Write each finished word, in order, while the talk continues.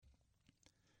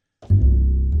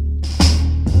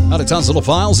Howdy, Tonzilla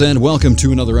Files, and welcome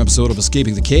to another episode of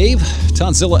Escaping the Cave.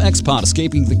 Tonzilla Xpod,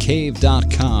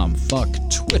 escapingthecave.com. Fuck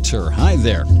Twitter. Hi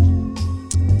there.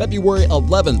 February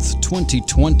 11th,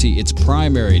 2020. It's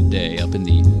primary day up in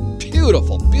the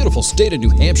beautiful, beautiful state of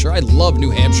New Hampshire. I love New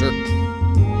Hampshire.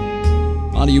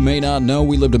 A lot of you may not know,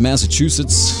 we lived in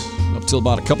Massachusetts up till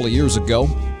about a couple of years ago.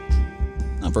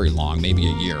 Not very long, maybe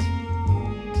a year.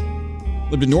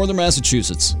 Lived in northern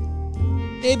Massachusetts.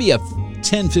 Maybe a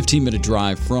 10-15 minute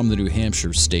drive from the New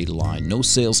Hampshire state line. No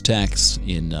sales tax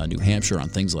in New Hampshire on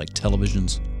things like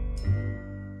televisions.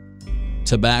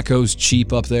 Tobacco's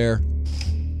cheap up there.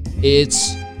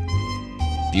 It's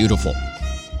beautiful.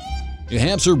 New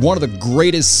Hampshire, one of the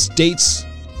greatest states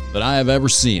that I have ever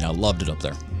seen. I loved it up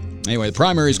there. Anyway, the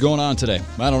primary is going on today.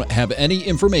 I don't have any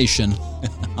information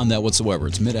on that whatsoever.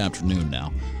 It's mid-afternoon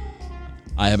now.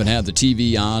 I haven't had the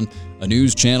TV on a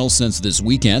news channel since this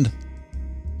weekend.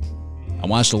 I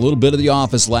watched a little bit of The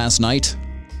Office last night.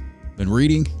 Been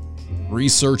reading,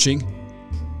 researching,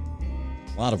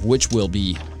 a lot of which will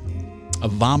be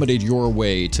vomited your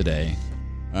way today.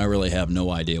 I really have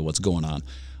no idea what's going on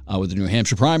with the New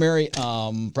Hampshire primary.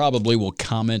 Probably will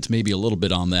comment maybe a little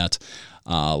bit on that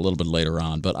a little bit later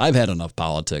on, but I've had enough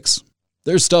politics.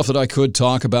 There's stuff that I could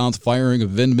talk about, the firing of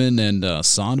Vindman and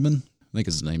Sondman. I think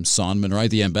his name's Sondman,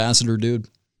 right? The ambassador dude.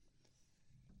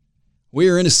 We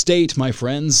are in a state, my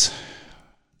friends.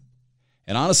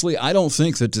 And honestly, I don't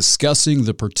think that discussing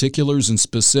the particulars and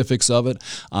specifics of it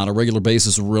on a regular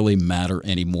basis really matter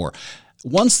anymore.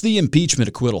 Once the impeachment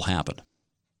acquittal happened,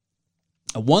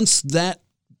 once that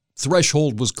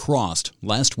threshold was crossed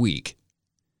last week,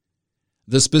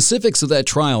 the specifics of that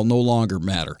trial no longer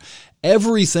matter.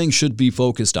 Everything should be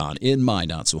focused on, in my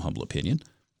not-so-humble opinion,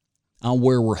 on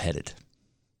where we're headed.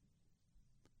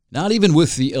 Not even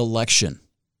with the election,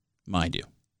 mind you.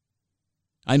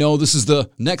 I know this is the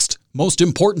next most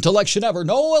important election ever.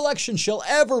 No election shall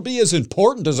ever be as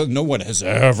important as no one has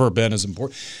ever been as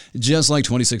important. Just like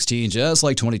 2016, just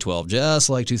like 2012,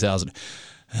 just like 2000.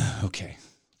 Okay,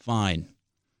 fine.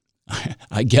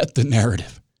 I get the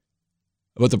narrative.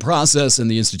 But the process and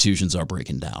the institutions are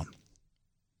breaking down.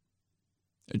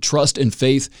 Trust and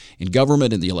faith in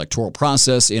government, in the electoral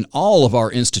process, in all of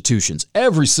our institutions,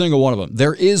 every single one of them.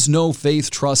 There is no faith,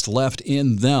 trust left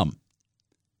in them.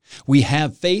 We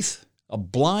have faith, a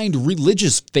blind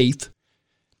religious faith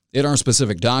in our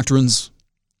specific doctrines.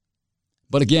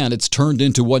 But again, it's turned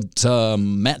into what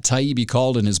Matt Taibbi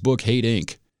called in his book, Hate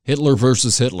Inc., Hitler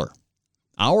versus Hitler.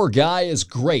 Our guy is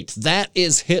great. That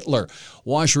is Hitler.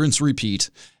 Wash, rinse, repeat,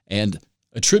 and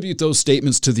attribute those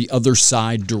statements to the other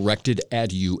side directed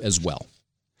at you as well.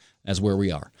 That's where we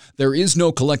are. There is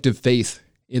no collective faith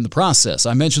in the process.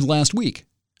 I mentioned last week.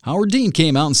 Howard Dean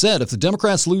came out and said if the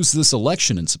Democrats lose this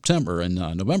election in September and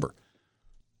November,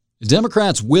 the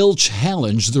Democrats will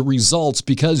challenge the results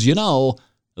because, you know,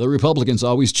 the Republicans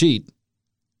always cheat.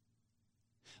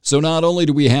 So not only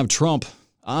do we have Trump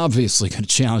obviously going to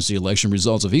challenge the election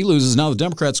results if he loses, now the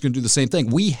Democrats are going to do the same thing.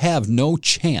 We have no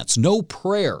chance, no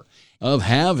prayer of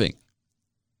having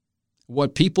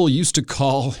what people used to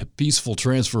call a peaceful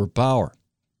transfer of power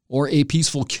or a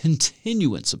peaceful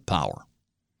continuance of power.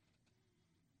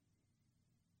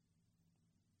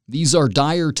 These are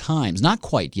dire times. Not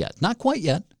quite yet. Not quite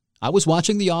yet. I was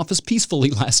watching The Office peacefully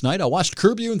last night. I watched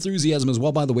Curb Your Enthusiasm as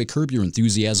well. By the way, Curb Your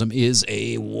Enthusiasm is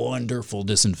a wonderful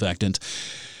disinfectant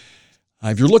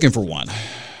if you're looking for one.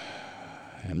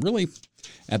 And really,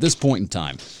 at this point in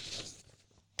time,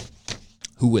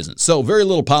 who isn't? So very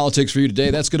little politics for you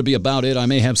today. That's going to be about it. I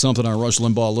may have something on Rush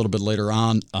Limbaugh a little bit later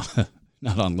on.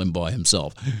 Not on Limbaugh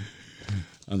himself.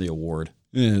 On the award.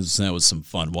 That was some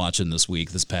fun watching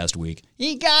this past week.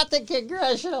 He got the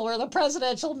Congressional or the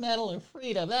Presidential Medal of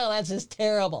Freedom. Oh, that's just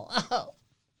terrible. Oh.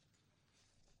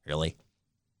 Really?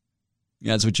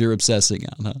 That's what you're obsessing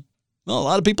on, huh? Well, a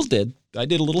lot of people did. I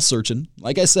did a little searching.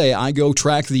 Like I say, I go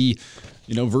track the,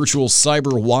 virtual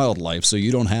cyber wildlife, so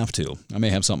you don't have to. I may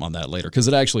have something on that later, because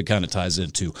it actually kind of ties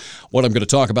into what I'm going to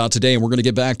talk about today, and we're going to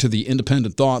get back to the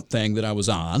independent thought thing that I was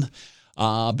on.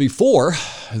 Before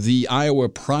the Iowa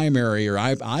primary or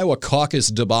Iowa caucus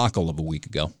debacle of a week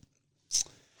ago.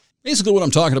 Basically what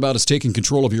I'm talking about is taking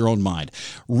control of your own mind.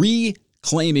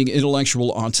 Reclaiming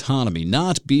intellectual autonomy,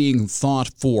 not being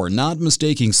thought for, not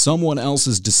mistaking someone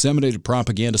else's disseminated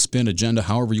propaganda spin agenda,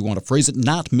 however you want to phrase it,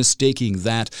 not mistaking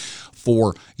that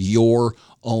for your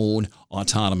own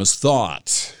autonomous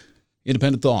thought.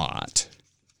 Independent thought.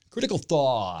 Critical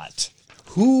thought.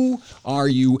 Who are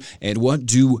you and what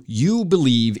do you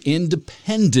believe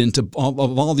independent of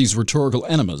all these rhetorical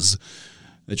enemas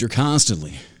that you're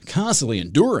constantly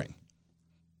enduring?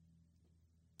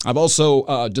 I've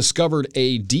also discovered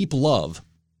a deep love,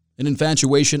 an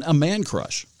infatuation, a man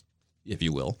crush, if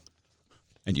you will,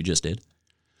 and you just did,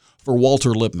 for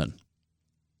Walter Lippmann.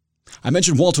 I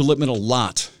mentioned Walter Lippmann a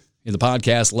lot in the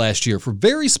podcast last year for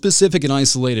very specific and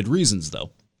isolated reasons,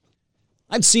 though.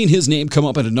 I've seen his name come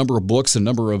up in a number of books, a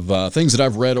number of things that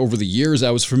I've read over the years.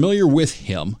 I was familiar with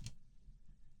him.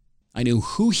 I knew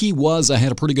who he was. I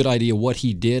had a pretty good idea what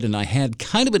he did, and I had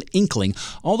kind of an inkling,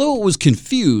 although it was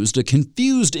a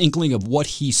confused inkling of what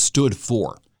he stood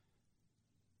for.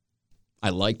 I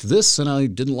liked this, and I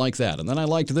didn't like that, and then I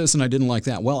liked this, and I didn't like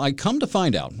that. Well, I come to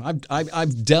find out,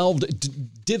 I've dived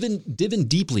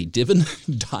deeply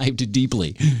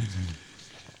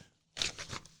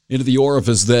into the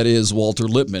orifice that is Walter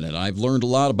Lippmann, and I've learned a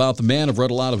lot about the man. I've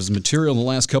read a lot of his material in the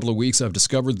last couple of weeks. I've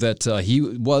discovered that he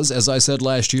was, as I said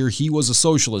last year, he was a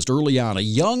socialist early on, a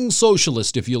young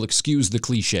socialist, if you'll excuse the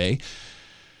cliche,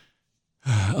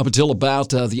 up until about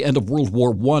the end of World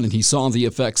War I, and he saw the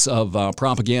effects of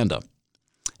propaganda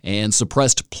and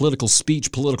suppressed political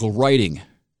speech, political writing,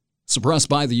 suppressed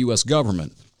by the U.S.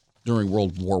 government during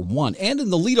World War I, and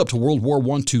in the lead-up to World War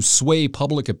I to sway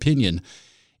public opinion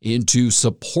into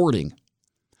supporting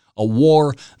a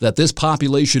war that this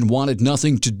population wanted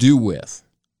nothing to do with.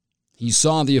 He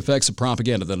saw the effects of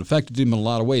propaganda that affected him in a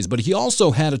lot of ways, but he also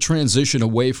had a transition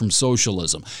away from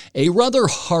socialism, a rather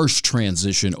harsh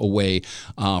transition away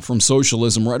from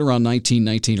socialism right around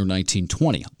 1919 or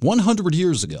 1920, 100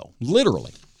 years ago,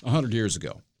 literally 100 years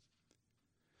ago.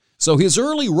 So his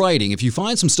early writing, if you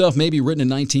find some stuff maybe written in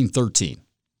 1913,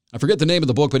 I forget the name of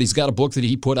the book, but he's got a book that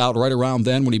he put out right around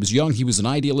then. When he was young, he was an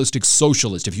idealistic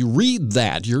socialist. If you read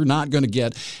that, you're not going to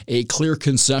get a clear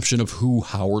conception of who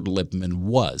Howard Lippmann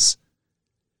was.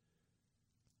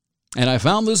 And I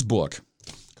found this book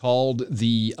called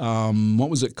The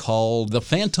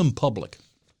Phantom Public.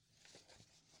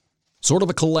 Sort of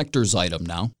a collector's item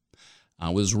now.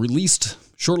 It was released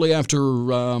shortly after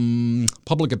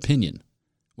Public Opinion,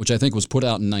 which I think was put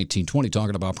out in 1920,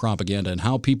 talking about propaganda and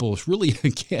how people really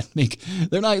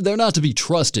they're not to be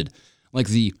trusted, like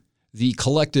the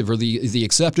collective or the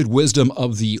accepted wisdom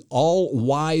of the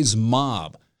all-wise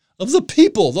mob of the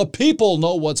people. The people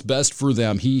know what's best for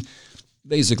them. He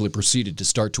basically proceeded to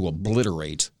start to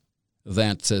obliterate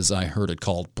that, as I heard it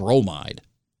called, bromide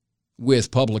with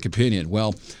Public Opinion.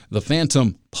 Well, the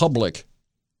Phantom Public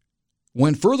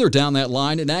went further down that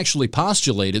line and actually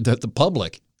postulated that the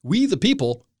public, we the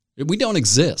people, we don't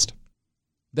exist.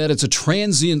 That it's a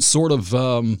transient sort of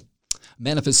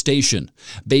manifestation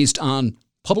based on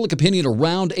public opinion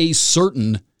around a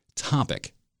certain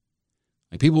topic.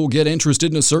 Like people will get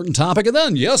interested in a certain topic, and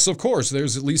then, yes, of course,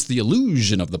 there's at least the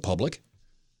illusion of the public.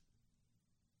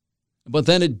 But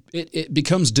then it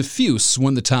becomes diffuse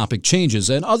when the topic changes,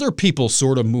 and other people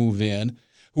sort of move in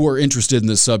who are interested in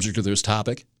this subject or this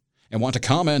topic and want to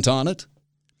comment on it.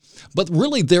 But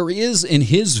really, there is, in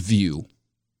his view,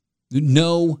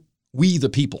 no we the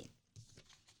people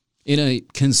in a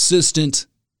consistent,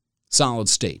 solid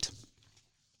state,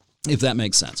 if that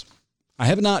makes sense. I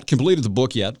have not completed the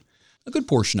book yet, a good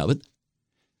portion of it,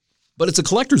 but it's a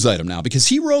collector's item now because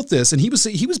he wrote this and he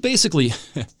was basically,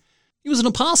 he was an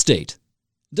apostate.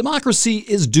 Democracy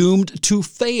is doomed to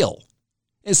fail,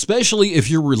 especially if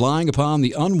you're relying upon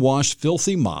the unwashed,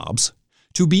 filthy mobs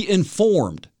to be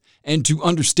informed and to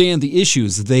understand the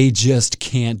issues. They just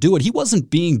can't do it. He wasn't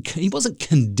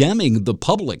condemning the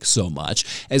public so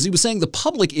much as he was saying the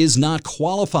public is not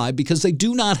qualified because they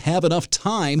do not have enough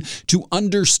time to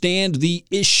understand the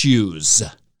issues.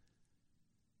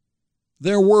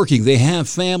 They're working, they have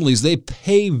families, they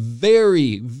pay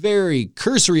very, very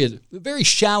cursory, very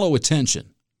shallow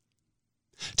attention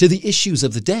to the issues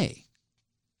of the day.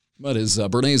 But as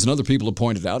Bernays and other people have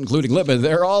pointed out, including Lippmann,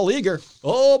 they're all eager.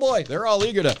 Oh boy, they're all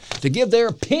eager to give their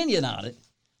opinion on it.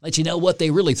 Let you know what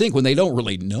they really think when they don't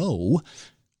really know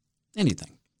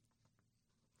anything.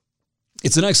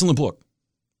 It's an excellent book.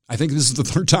 I think this is the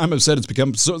third time I've said it's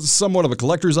become somewhat of a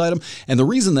collector's item. And the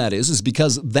reason that is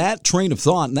because that train of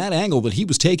thought and that angle that he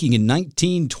was taking in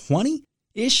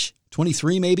 1920-ish,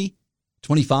 23 maybe,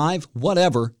 25,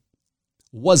 whatever,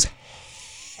 was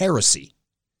heresy.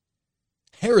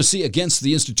 Heresy against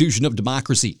the institution of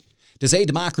democracy. To say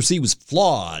democracy was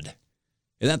flawed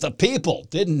and that the people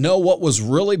didn't know what was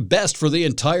really best for the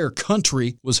entire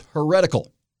country was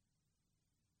heretical.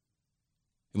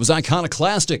 It was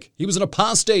iconoclastic. He was an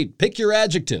apostate. Pick your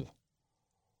adjective.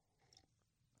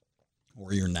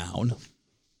 Or your noun.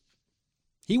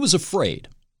 He was afraid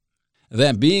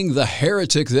that being the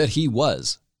heretic that he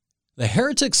was, the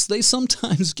heretics, they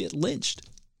sometimes get lynched.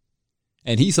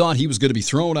 And he thought he was going to be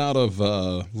thrown out of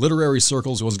literary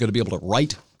circles. He wasn't going to be able to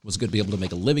write was going to be able to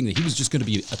make a living, that he was just going to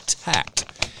be attacked.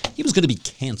 He was going to be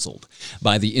canceled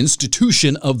by the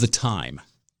institution of the time.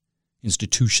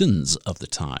 Institutions of the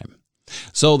time.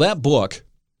 So that book,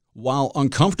 while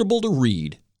uncomfortable to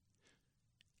read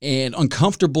and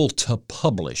uncomfortable to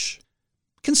publish,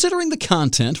 considering the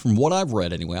content from what I've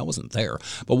read anyway, I wasn't there,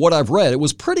 but what I've read, it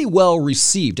was pretty well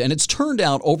received, and it's turned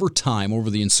out over time, over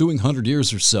the ensuing 100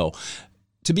 years or so,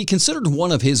 to be considered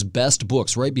one of his best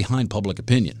books, right behind Public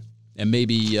Opinion, and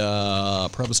maybe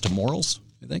Preface to Morals,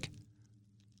 I think.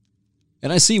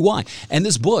 And I see why. And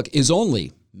this book is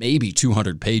only maybe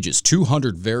 200 pages,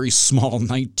 200 very small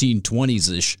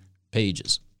 1920s-ish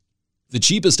pages. The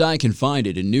cheapest I can find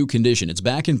it in new condition. It's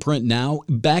back in print now,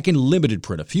 back in limited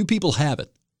print. A few people have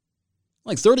it.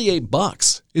 Like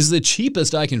 $38 is the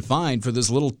cheapest I can find for this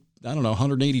little,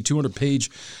 180, 200-page,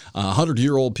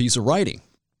 100-year-old piece of writing.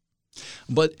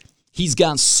 But he's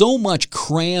got so much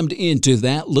crammed into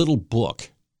that little book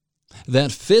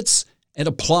that fits and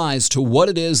applies to what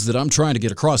it is that I'm trying to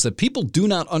get across, that people do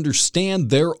not understand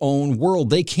their own world.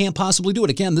 They can't possibly do it.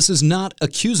 Again, this is not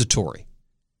accusatory.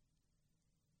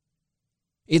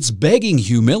 It's begging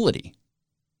humility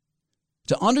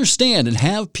to understand and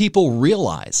have people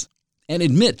realize and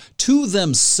admit to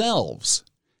themselves,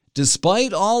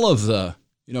 despite all of the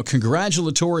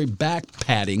congratulatory back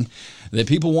patting that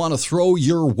people want to throw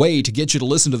your way to get you to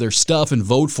listen to their stuff and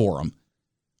vote for them,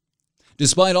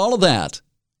 despite all of that,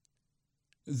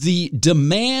 the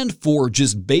demand for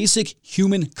just basic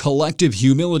human collective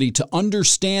humility to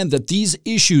understand that these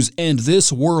issues and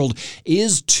this world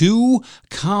is too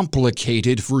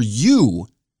complicated for you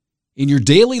in your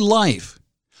daily life,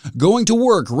 going to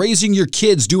work, raising your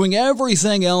kids, doing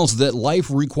everything else that life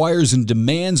requires and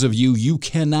demands of you, you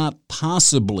cannot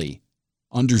possibly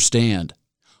understand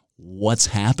what's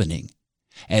happening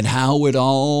and how it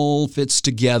all fits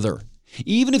together.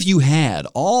 Even if you had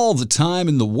all the time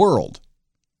in the world,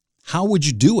 how would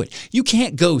you do it? You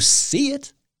can't go see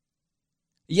it.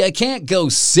 You can't go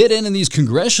sit in these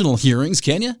congressional hearings,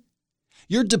 can you?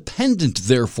 You're dependent,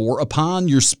 therefore, upon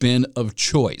your spin of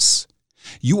choice.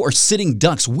 You are sitting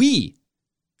ducks. I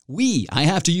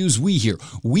have to use we here.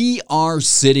 We are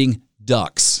sitting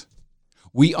ducks.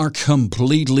 We are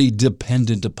completely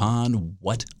dependent upon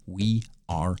what we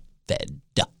are fed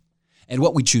and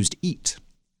what we choose to eat.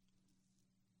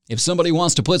 If somebody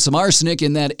wants to put some arsenic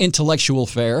in that intellectual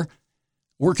fare,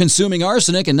 we're consuming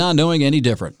arsenic and not knowing any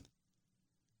different.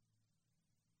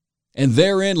 And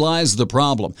therein lies the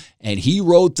problem. And he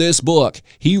wrote this book.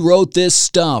 He wrote this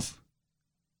stuff.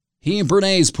 He and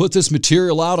Bernays put this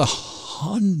material out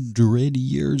 100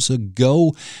 years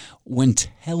ago when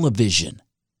television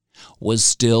was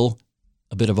still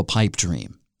a bit of a pipe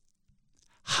dream.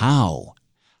 How,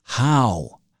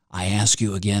 I ask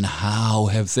you again, how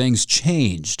have things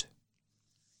changed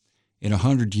in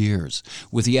 100 years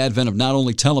with the advent of not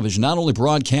only television, not only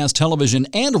broadcast television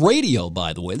and radio,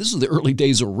 by the way. This is the early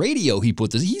days of radio he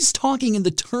put this. He's talking in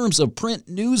the terms of print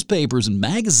newspapers and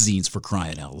magazines, for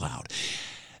crying out loud.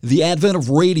 The advent of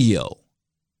radio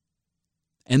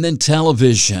and then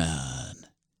television.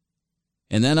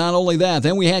 And then not only that,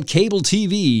 then we had cable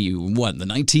TV, in the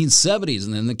 1970s,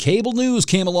 and then the cable news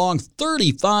came along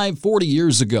 35, 40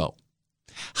 years ago.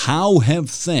 How have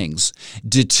things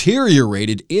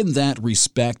deteriorated in that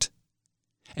respect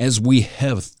as we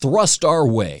have thrust our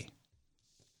way,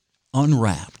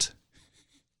 unwrapped,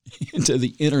 into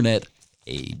the internet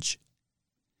age,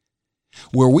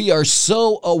 where we are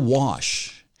so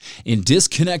awash in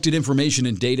disconnected information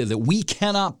and data that we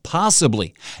cannot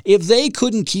possibly, if they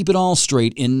couldn't keep it all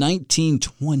straight in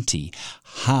 1920,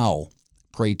 how,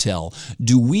 pray tell,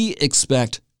 do we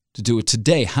expect to do it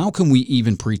today? How can we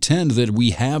even pretend that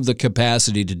we have the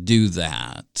capacity to do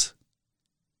that?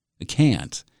 We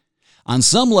can't. On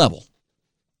some level,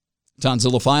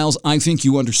 Tonzilla Files, I think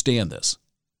you understand this.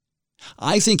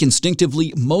 I think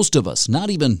instinctively most of us, not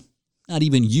even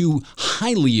you,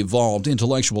 highly evolved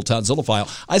intellectual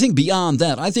Tonzillaphile, I think beyond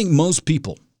that, I think most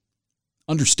people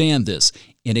understand this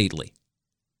innately.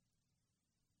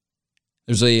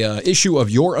 There's an episode of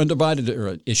Your Undivided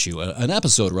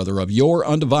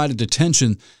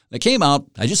Attention that came out.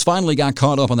 I just finally got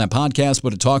caught up on that podcast,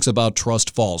 but it talks about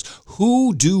trust falls.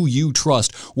 Who do you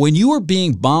trust when you are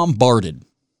being bombarded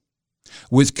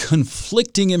with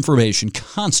conflicting information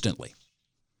constantly?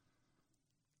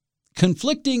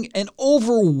 Conflicting and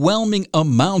overwhelming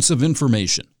amounts of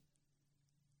information.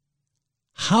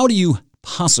 How do you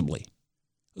possibly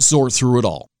sort through it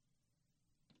all?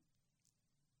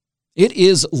 It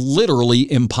is literally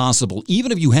impossible.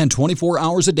 Even if you had 24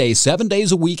 hours a day, 7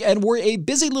 days a week, and were a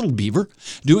busy little beaver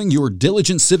doing your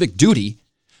diligent civic duty,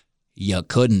 you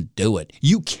couldn't do it.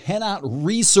 You cannot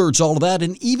research all of that,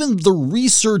 and even the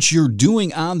research you're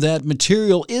doing on that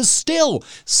material is still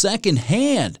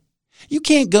secondhand. You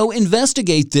can't go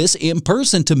investigate this in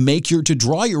person to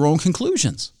draw your own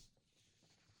conclusions.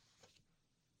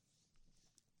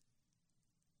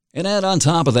 And add on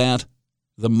top of that,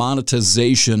 the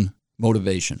monetization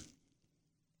motivation.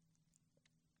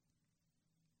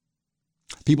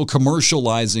 People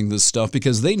commercializing this stuff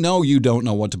because they know you don't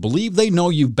know what to believe. They know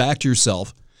you've backed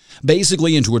yourself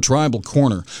basically into a tribal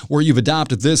corner where you've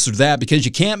adopted this or that because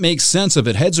you can't make sense of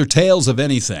it, heads or tails of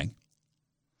anything.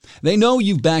 They know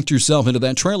you've backed yourself into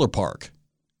that trailer park.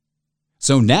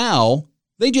 So now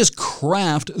they just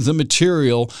craft the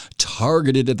material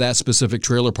targeted at that specific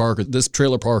trailer park, or this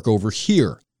trailer park over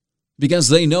here, because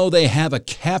they know they have a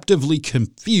captively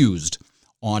confused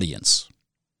audience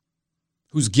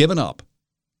who's given up,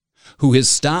 who has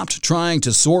stopped trying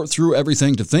to sort through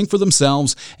everything to think for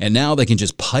themselves, and now they can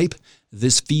just pipe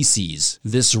this feces,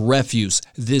 this refuse,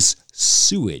 this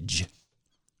sewage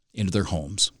into their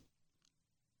homes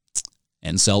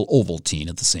and sell Ovaltine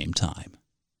at the same time.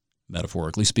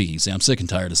 Metaphorically speaking. See, I'm sick and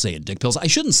tired of saying dick pills. I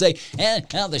shouldn't say,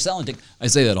 they're selling dick. I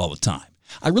say that all the time.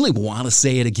 I really want to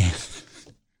say it again.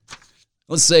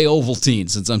 Let's say Ovaltine,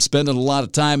 since I'm spending a lot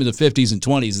of time in the 50s and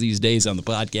 20s these days on the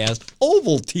podcast.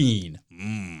 Ovaltine.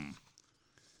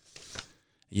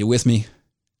 You with me?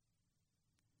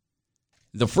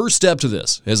 The first step to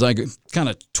this, as I kind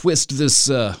of twist this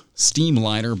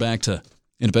steamliner back to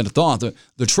independent thought,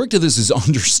 the trick to this is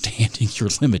understanding your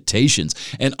limitations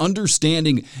and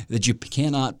understanding that you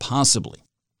cannot possibly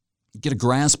get a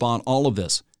grasp on all of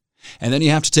this. And then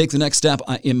you have to take the next step,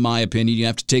 in my opinion, you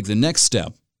have to take the next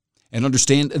step and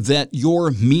understand that your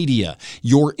media,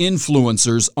 your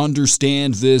influencers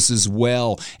understand this as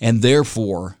well. And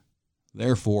therefore,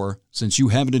 since you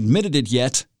haven't admitted it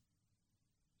yet,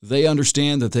 they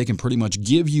understand that they can pretty much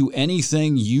give you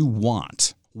anything you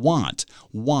want. Want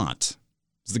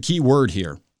is the key word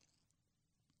here.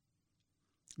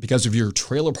 Because of your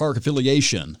trailer park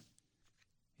affiliation,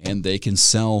 and they can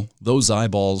sell those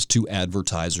eyeballs to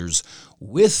advertisers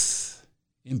with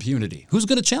impunity. Who's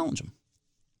going to challenge them?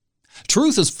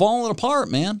 Truth is falling apart,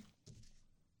 man.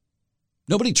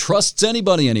 Nobody trusts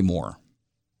anybody anymore.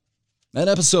 That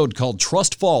episode called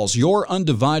Trust Falls, Your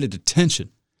Undivided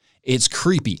Attention. It's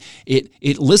creepy.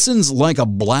 It listens like a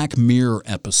Black Mirror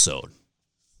episode.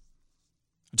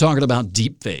 We're talking about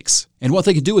deepfakes and what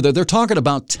they can do with it. They're talking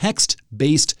about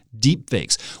text-based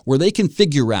deepfakes where they can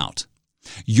figure out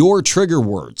your trigger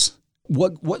words,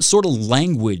 what sort of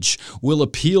language will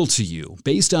appeal to you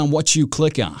based on what you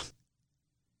click on.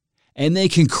 And they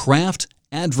can craft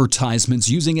advertisements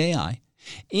using AI.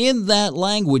 In that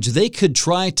language, they could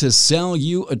try to sell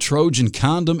you a Trojan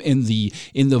condom in the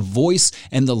voice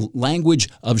and the language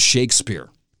of Shakespeare.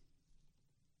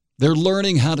 They're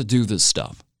learning how to do this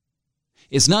stuff.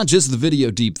 It's not just the video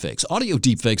deepfakes. Audio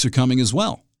deepfakes are coming as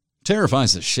well.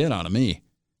 Terrifies the shit out of me.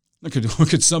 What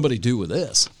could somebody do with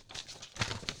this?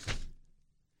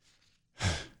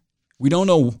 We don't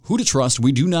know who to trust.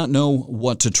 We do not know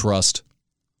what to trust.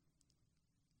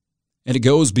 And it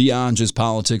goes beyond just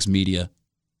politics, media.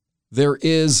 There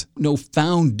is no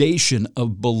foundation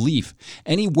of belief,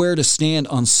 anywhere to stand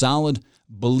on solid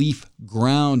belief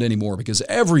ground anymore, because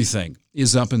everything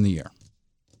is up in the air.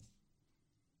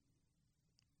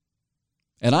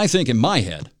 And I think in my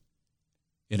head,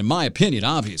 and in my opinion,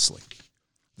 obviously,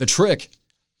 the trick,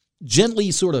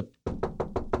 gently sort of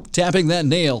tapping that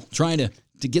nail, trying to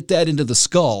get that into the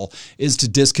skull, is to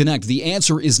disconnect. The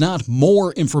answer is not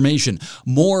more information,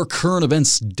 more current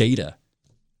events data.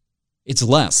 It's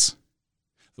less.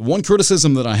 The one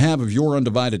criticism that I have of your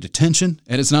undivided attention,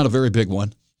 and it's not a very big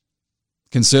one,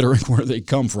 considering where they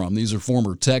come from. These are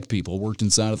former tech people, worked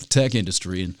inside of the tech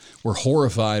industry, and were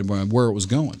horrified by where it was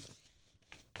going.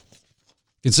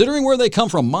 Considering where they come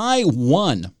from, my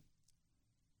one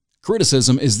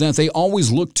criticism is that they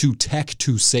always look to tech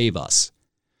to save us.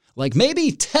 Like,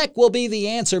 maybe tech will be the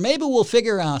answer. Maybe we'll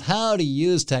figure out how to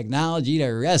use technology to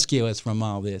rescue us from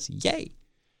all this. Yay.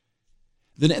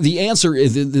 The answer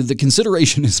is, the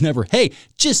consideration is never, hey,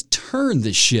 just turn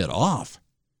this shit off.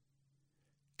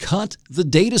 Cut the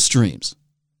data streams.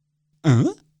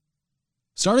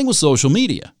 Starting with social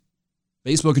media,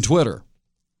 Facebook and Twitter.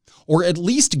 Or at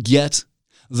least get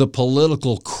the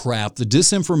political crap, the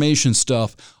disinformation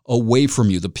stuff away from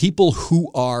you. The people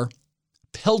who are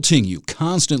pelting you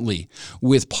constantly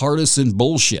with partisan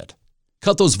bullshit.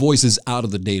 Cut those voices out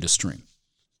of the data stream.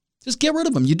 Just get rid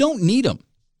of them. You don't need them.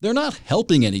 They're not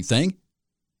helping anything.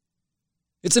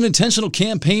 It's an intentional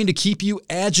campaign to keep you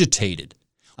agitated.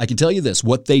 I can tell you this,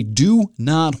 what they do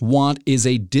not want is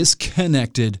a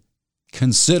disconnected,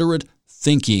 considerate,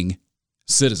 thinking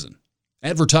citizen.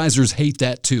 Advertisers hate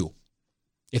that too.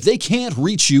 If they can't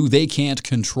reach you, they can't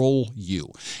control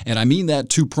you. And I mean that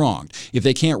two-pronged. If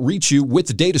they can't reach you with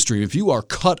the data stream, if you are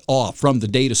cut off from the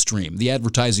data stream, the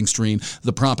advertising stream,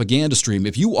 the propaganda stream,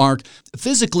 if you are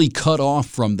physically cut off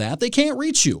from that, they can't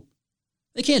reach you.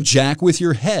 They can't jack with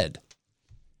your head.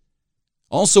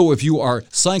 Also, if you are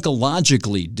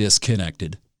psychologically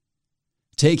disconnected,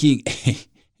 taking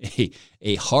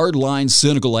a hardline,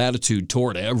 cynical attitude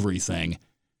toward everything,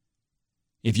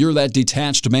 if you're that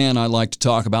detached man I like to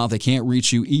talk about, they can't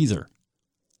reach you either.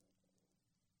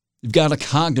 You've got a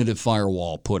cognitive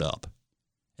firewall put up.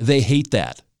 They hate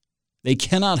that. They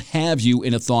cannot have you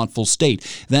in a thoughtful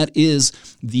state. That is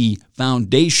the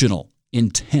foundational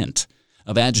intent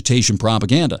of agitation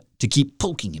propaganda, to keep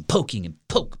poking and poking and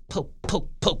poke,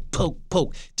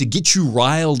 to get you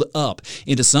riled up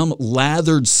into some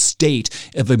lathered state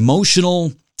of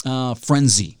emotional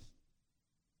frenzy.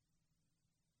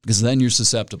 Because then you're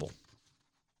susceptible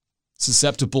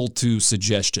to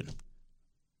suggestion.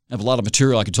 I have a lot of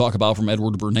material I could talk about from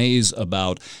Edward Bernays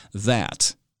about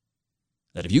that.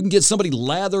 That if you can get somebody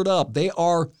lathered up, they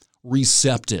are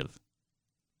receptive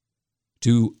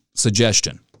to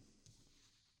suggestion.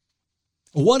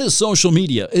 What is social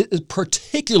media,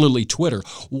 particularly Twitter?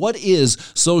 What is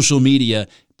social media,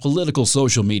 political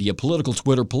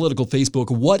Twitter, political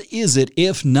Facebook? What is it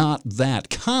if not that?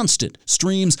 Constant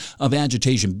streams of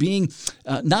agitation being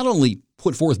not only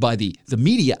put forth by the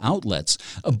media outlets,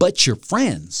 but your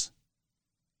friends,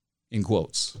 in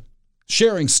quotes,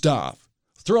 sharing stuff,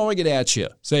 throwing it at you,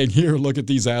 saying, here, look at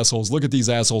these assholes,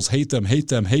 hate them, hate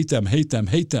them, hate them, hate them,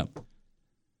 hate them.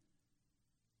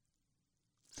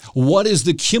 What is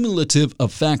the cumulative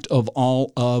effect of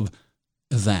all of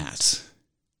that?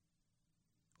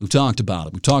 We've talked about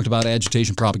it. We talked about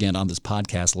agitation propaganda on this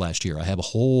podcast last year. I have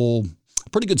a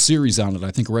pretty good series on it, I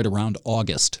think right around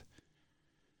August.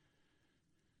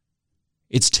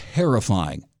 It's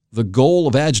terrifying. The goal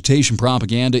of agitation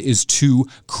propaganda is to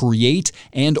create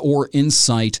and or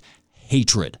incite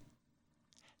hatred.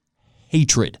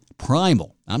 Hatred.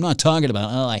 Primal. I'm not talking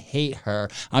about, I hate her.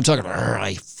 I'm talking about,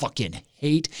 I fucking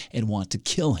hate and want to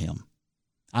kill him.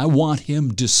 I want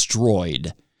him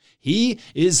destroyed. He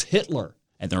is Hitler,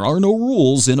 and there are no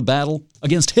rules in a battle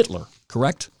against Hitler,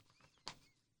 correct?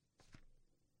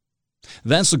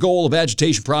 That's the goal of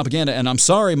agitation propaganda, and I'm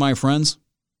sorry, my friends.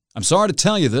 I'm sorry to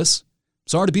tell you this. I'm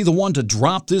sorry to be the one to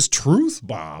drop this truth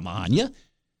bomb on you,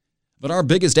 but our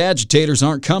biggest agitators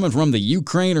aren't coming from the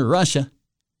Ukraine or Russia.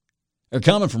 They're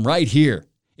coming from right here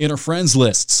in our friends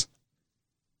lists.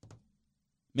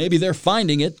 Maybe they're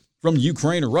finding it from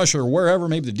Ukraine or Russia or wherever,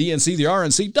 maybe the DNC, the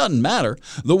RNC, doesn't matter.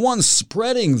 The ones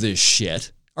spreading this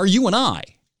shit are you and I.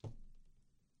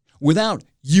 Without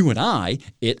you and I,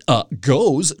 it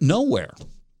goes nowhere.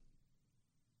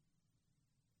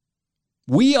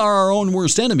 We are our own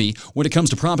worst enemy when it comes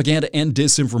to propaganda and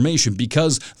disinformation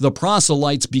because the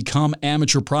proselytes become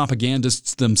amateur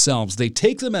propagandists themselves. They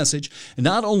take the message, and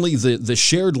not only the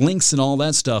shared links and all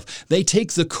that stuff, they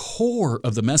take the core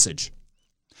of the message,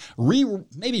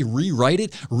 maybe rewrite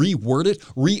it, reword it,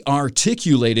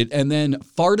 re-articulate it, and then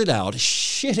fart it out,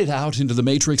 shit it out into the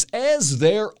matrix as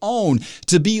their own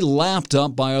to be lapped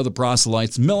up by other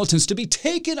proselytes, militants, to be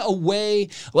taken away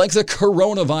like the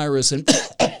coronavirus and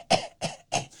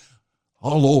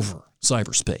all over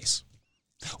cyberspace.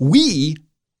 We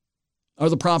are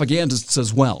the propagandists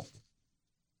as well.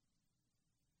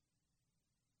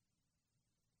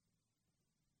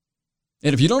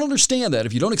 And if you don't understand that,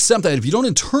 if you don't accept that, if you don't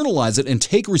internalize it and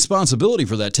take responsibility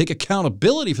for that, take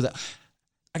accountability for that,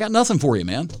 I got nothing for you,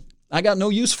 man. I got no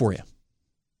use for you.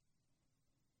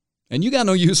 And you got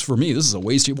no use for me. This is a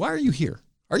waste of you. Why are you here?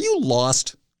 Are you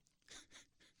lost?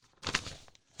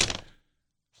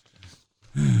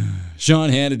 Sean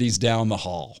Hannity's down the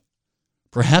hall.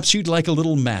 Perhaps you'd like a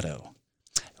little Maddow.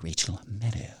 Rachel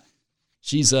Maddow.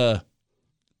 She's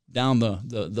down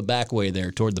the back way there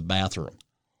toward the bathroom.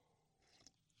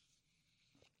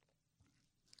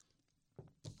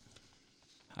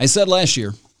 I said last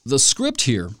year, the script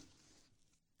here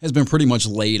has been pretty much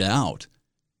laid out.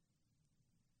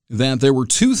 That there were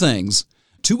two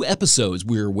episodes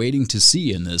we were waiting to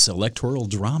see in this electoral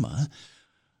drama.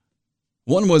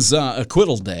 One was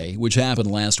Acquittal Day, which happened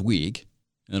last week,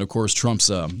 and of course Trump's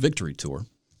victory tour,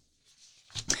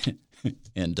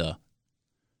 and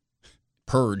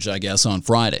Purge, I guess, on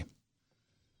Friday.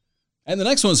 And the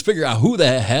next one is figure out who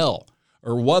the hell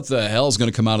or what the hell is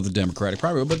going to come out of the Democratic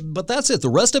primary. But that's it. The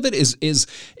rest of it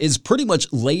is pretty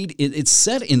much laid. It's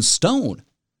set in stone.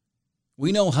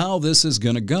 We know how this is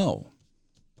going to go.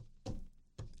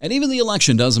 And even the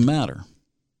election doesn't matter.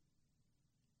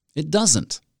 It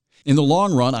doesn't. In the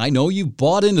long run, I know you've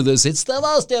bought into this. It's the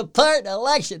most important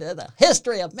election in the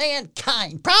history of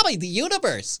mankind, probably the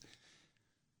universe.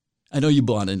 I know you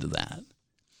bought into that.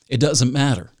 It doesn't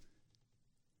matter.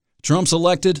 Trump's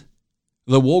elected,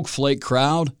 the woke flake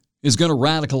crowd is going to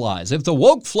radicalize. If the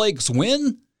woke flakes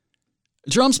win,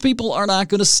 Trump's people are not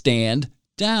going to stand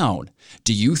down.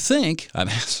 Do you think, I've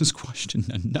asked this question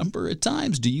a number of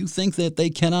times, do you think that they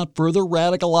cannot further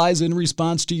radicalize in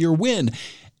response to your win?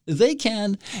 They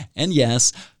can, and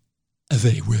yes,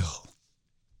 they will.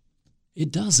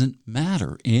 It doesn't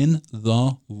matter in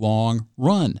the long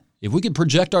run. If we could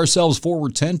project ourselves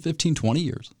forward 10, 15, 20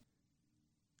 years,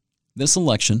 this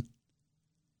election,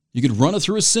 you could run it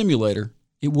through a simulator,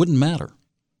 it wouldn't matter.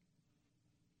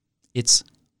 It's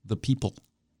the people,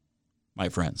 my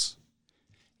friends.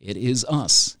 It is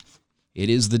us. It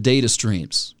is the data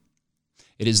streams.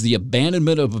 It is the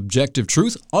abandonment of objective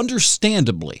truth,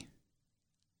 understandably.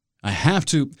 I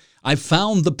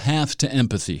found the path to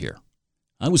empathy here.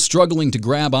 I was struggling to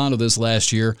grab onto this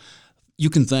last year.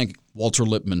 You can thank Walter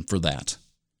Lippmann for that.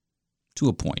 To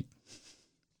a point.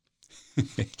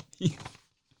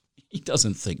 He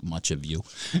doesn't think much of you.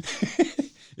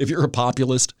 If you're a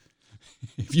populist,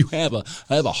 if you have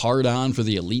a hard-on for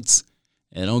the elites,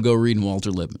 and don't go reading Walter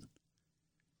Lippmann.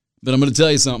 But I'm going to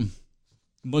tell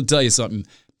you something.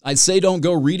 I'd say don't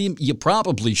go read him. You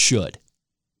probably should.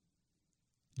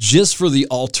 Just for the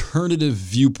alternative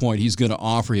viewpoint he's going to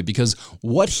offer you. Because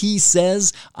what he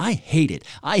says, I hate it.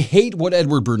 I hate what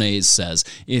Edward Bernays says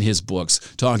in his books,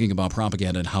 talking about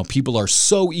propaganda and how people are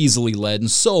so easily led and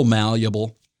so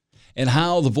malleable. And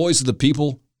how the voice of the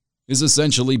people is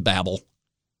essentially babble.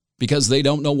 Because they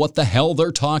don't know what the hell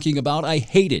they're talking about. I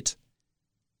hate it.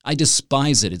 I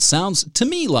despise it. It sounds to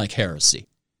me like heresy,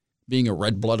 being a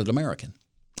red-blooded American.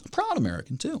 A proud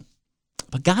American, too.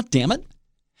 But God damn it,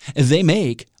 they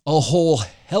make a whole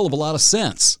hell of a lot of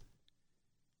sense.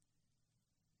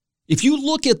 If you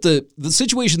look at the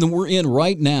situation that we're in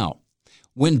right now,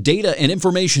 when data and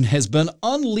information has been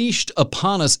unleashed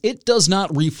upon us, it does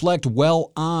not reflect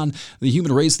well on the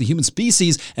human race, the human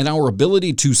species, and our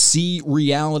ability to see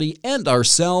reality and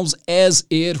ourselves as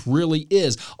it really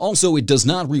is. Also, it does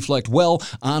not reflect well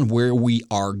on where we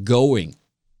are going.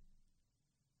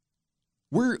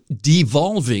 We're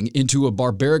devolving into a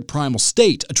barbaric primal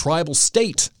state, a tribal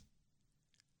state,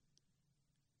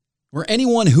 where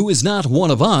anyone who is not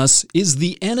one of us is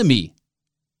the enemy,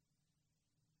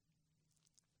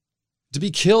 to be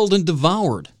killed and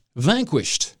devoured,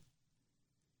 vanquished.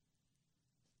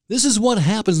 This is what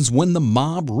happens when the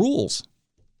mob rules.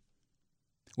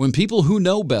 When people who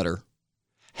know better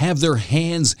have their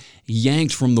hands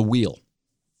yanked from the wheel.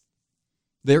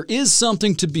 There is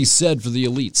something to be said for the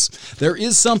elites. There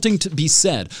is something to be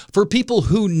said for people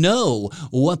who know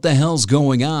what the hell's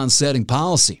going on setting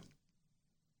policy.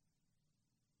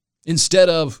 Instead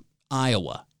of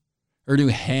Iowa or New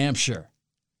Hampshire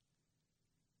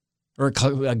or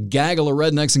a gaggle of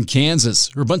rednecks in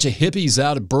Kansas or a bunch of hippies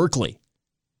out at Berkeley.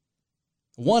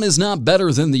 One is not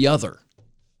better than the other.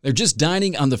 They're just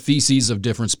dining on the feces of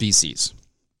different species.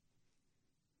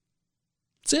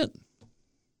 That's it.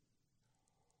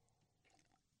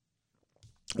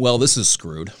 Well, this is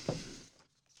screwed.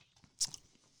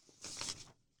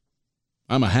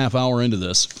 I'm a half hour into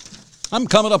this. I'm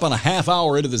coming up on a half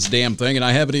hour into this damn thing, and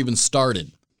I haven't even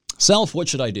started. Self, what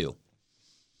should I do?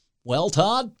 Well,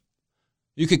 Todd,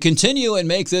 you could continue and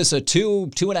make this a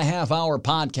 2.5 hour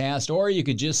podcast, or you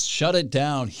could just shut it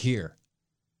down here.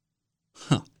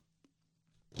 Huh.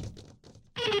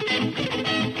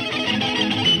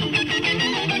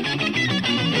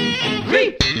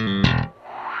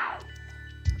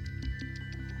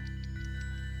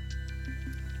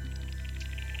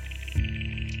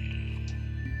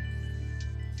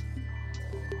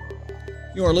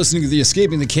 You are listening to the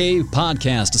Escaping the Cave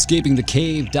podcast,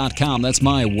 escapingthecave.com. That's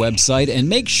my website. And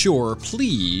make sure,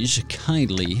 please,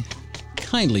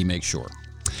 kindly make sure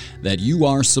that you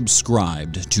are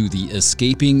subscribed to the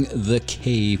Escaping the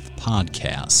Cave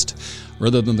podcast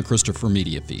rather than the Christopher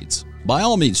Media feeds. By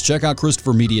all means, check out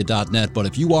ChristopherMedia.net. But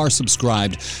if you are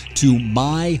subscribed to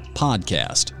my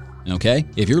podcast, okay,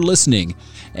 if you're listening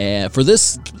for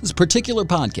this particular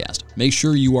podcast, make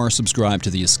sure you are subscribed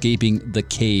to the Escaping the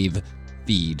Cave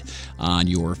feed on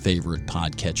your favorite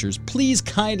podcatchers. Please,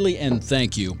 kindly, and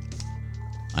thank you.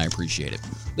 I appreciate it.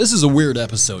 This is a weird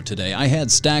episode today. I had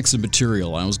stacks of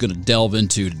material I was going to delve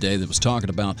into today that was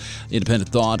talking about independent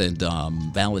thought and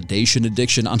validation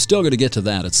addiction. I'm still going to get to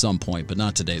that at some point, but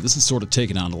not today. This is sort of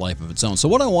taking on a life of its own. So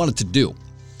what I wanted to do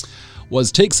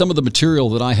was take some of the material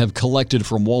that I have collected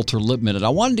from Walter Lippmann, and I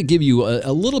wanted to give you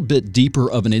a little bit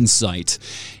deeper of an insight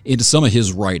into some of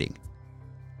his writing.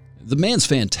 The man's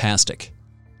fantastic.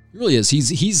 He really is.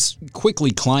 He's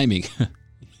quickly climbing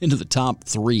into the top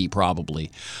 3,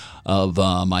 probably, of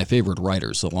my favorite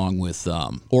writers, along with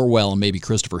Orwell and maybe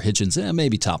Christopher Hitchens,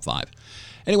 maybe top 5.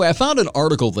 Anyway, I found an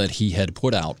article that he had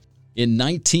put out in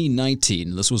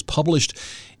 1919. This was published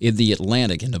in The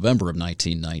Atlantic in November of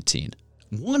 1919,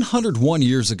 101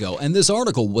 years ago, and this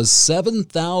article was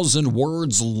 7,000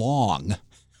 words long.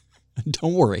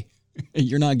 Don't worry,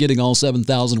 you're not getting all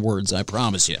 7,000 words, I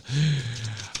promise you.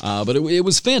 But it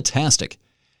was fantastic.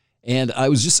 And I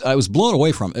was blown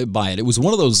away by it. It was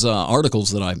one of those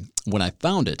articles that when I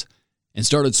found it and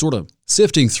started sort of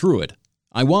sifting through it,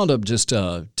 I wound up just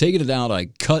taking it out. I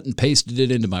cut and pasted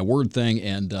it into my Word thing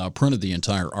and printed the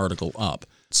entire article up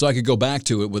so I could go back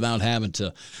to it without having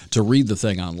to read the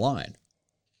thing online.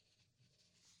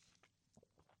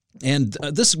 And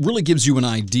this really gives you an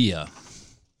idea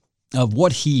of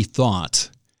what he thought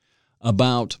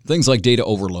about things like data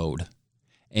overload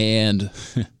and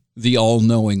the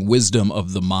all-knowing wisdom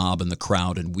of the mob and the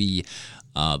crowd and we,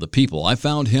 the people. I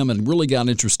found him and really got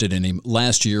interested in him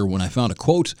last year when I found a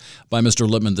quote by Mr.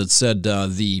 Lippmann that said,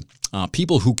 the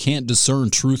people who can't discern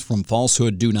truth from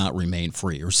falsehood do not remain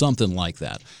free, or something like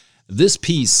that. This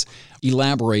piece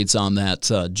elaborates on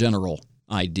that general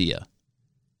idea.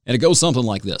 And it goes something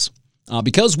like this.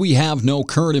 Because we have no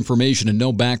current information and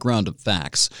no background of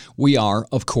facts, we are,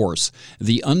 of course,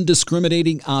 the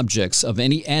undiscriminating objects of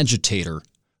any agitator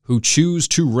who choose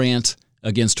to rant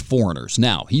against foreigners.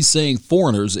 Now, he's saying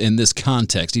foreigners in this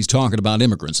context. He's talking about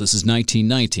immigrants. This is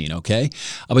 1919, okay?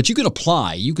 But you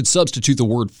could substitute the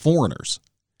word foreigners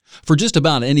for just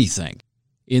about anything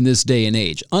in this day and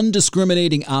age.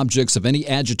 Undiscriminating objects of any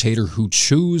agitator who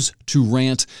choose to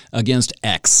rant against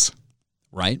X,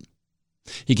 right?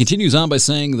 He continues on by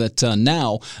saying that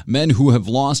now men who have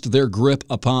lost their grip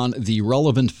upon the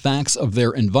relevant facts of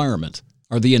their environment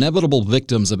are the inevitable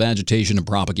victims of agitation and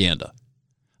propaganda.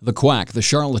 The quack, the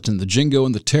charlatan, the jingo,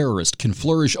 and the terrorist can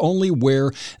flourish only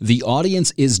where the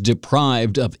audience is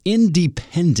deprived of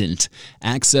independent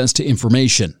access to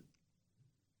information.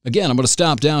 Again, I'm going to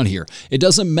stop down here. It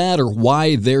doesn't matter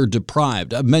why they're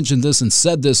deprived. I've mentioned this and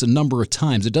said this a number of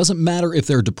times. It doesn't matter if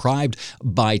they're deprived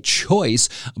by choice,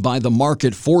 by the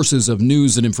market forces of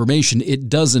news and information. It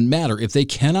doesn't matter. If they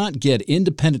cannot get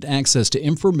independent access to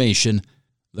information,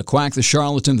 the quack, the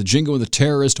charlatan, the jingo, and the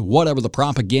terrorist, whatever, the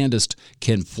propagandist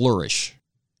can flourish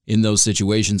in those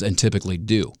situations and typically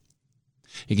do.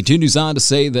 He continues on to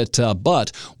say that,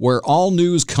 but where all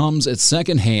news comes at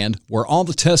secondhand, where all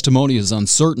the testimony is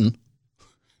uncertain,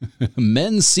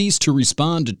 men cease to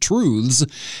respond to truths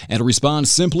and respond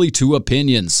simply to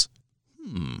opinions.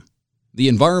 The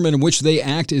environment in which they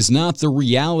act is not the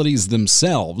realities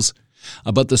themselves,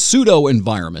 but the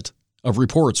pseudo-environment of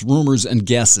reports, rumors, and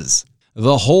guesses.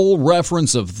 The whole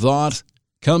reference of thought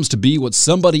comes to be what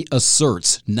somebody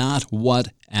asserts, not what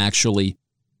actually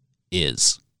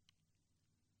is.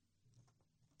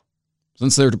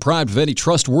 Since they're deprived of any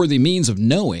trustworthy means of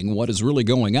knowing what is really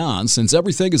going on, since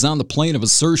everything is on the plane of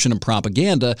assertion and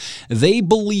propaganda, they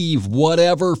believe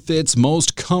whatever fits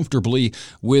most comfortably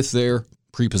with their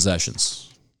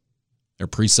prepossessions, their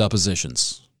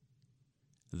presuppositions,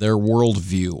 their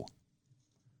worldview.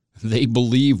 They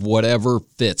believe whatever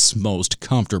fits most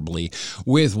comfortably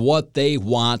with what they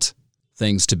want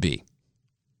things to be.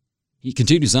 He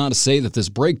continues on to say that this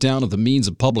breakdown of the means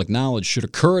of public knowledge should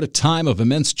occur at a time of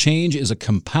immense change is a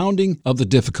compounding of the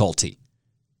difficulty.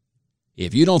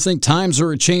 If you don't think times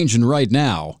are a-changing right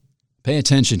now, pay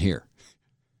attention here.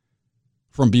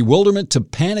 From bewilderment to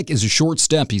panic is a short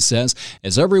step, he says,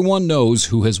 as everyone knows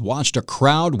who has watched a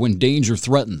crowd when danger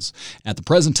threatens. At the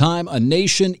present time, a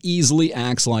nation easily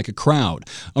acts like a crowd.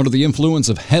 Under the influence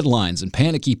of headlines and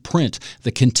panicky print,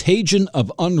 the contagion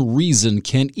of unreason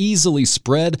can easily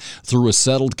spread through a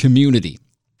settled community.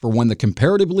 For when the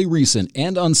comparatively recent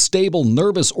and unstable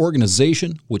nervous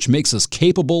organization, which makes us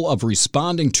capable of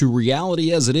responding to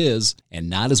reality as it is, and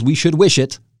not as we should wish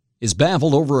it, is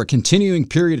baffled over a continuing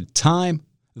period of time,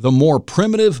 the more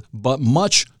primitive but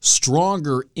much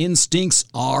stronger instincts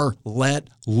are let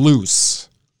loose.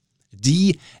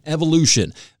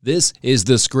 De-evolution. This is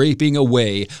the scraping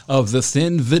away of the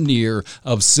thin veneer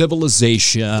of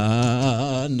civilization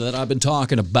that I've been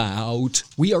talking about.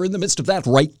 We are in the midst of that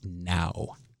right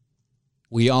now.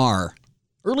 We are.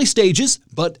 Early stages,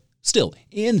 but still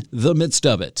in the midst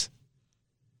of it.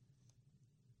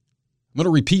 I'm going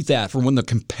to repeat that. For when the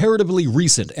comparatively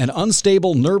recent and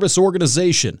unstable nervous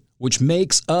organization, which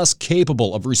makes us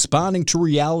capable of responding to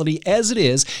reality as it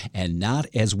is and not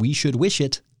as we should wish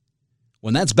it.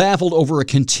 When that's baffled over a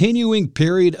continuing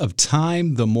period of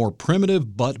time, the more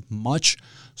primitive but much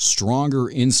stronger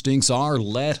instincts are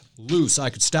let loose. I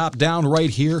could stop down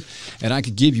right here and I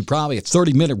could give you probably a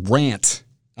 30-minute rant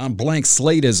on blank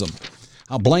slateism.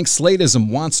 How blank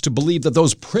slateism wants to believe that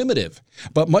those primitive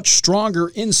but much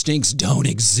stronger instincts don't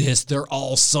exist. They're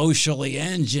all socially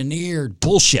engineered.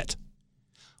 Bullshit.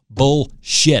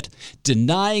 Bullshit.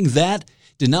 Denying that,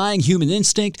 denying human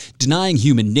instinct, denying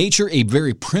human nature, a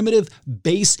very primitive,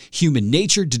 base human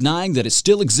nature, denying that it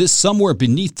still exists somewhere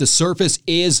beneath the surface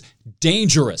is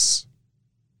dangerous.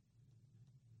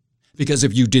 Because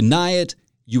if you deny it,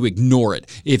 you ignore it.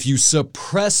 If you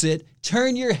suppress it,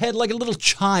 turn your head like a little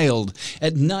child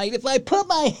at night. If I put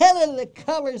my head under the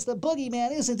covers, the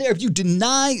boogeyman isn't there. If you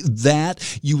deny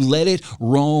that, you let it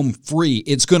roam free.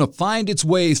 It's going to find its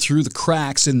way through the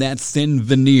cracks in that thin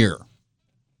veneer.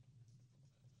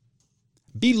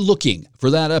 Be looking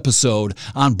for that episode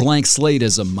on blank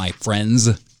slateism, my friends.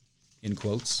 In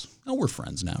quotes. Oh, we're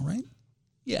friends now, right?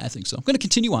 Yeah, I think so. I'm going to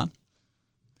continue on.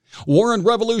 War and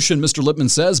Revolution, Mr. Lippman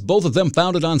says, both of them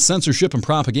founded on censorship and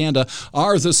propaganda,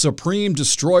 are the supreme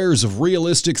destroyers of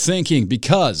realistic thinking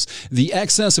because the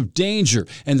excess of danger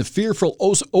and the fearful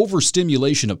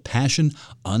overstimulation of passion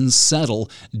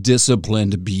unsettle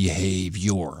disciplined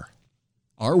behavior.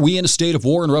 Are we in a state of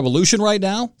war and revolution right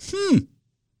now?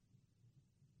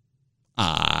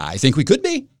 I think we could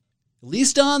be. At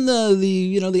least on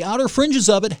the outer fringes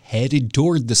of it, headed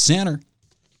toward the center.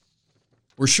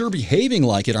 We're sure behaving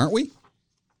like it, aren't we?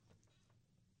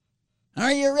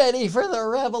 Are you ready for the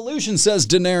revolution, says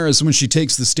Daenerys when she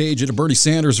takes the stage at a Bernie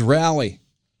Sanders rally.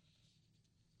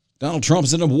 Donald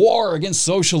Trump's in a war against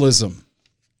socialism.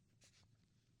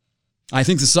 I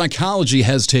think the psychology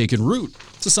has taken root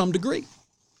to some degree.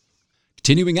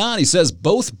 Continuing on, he says,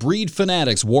 both breed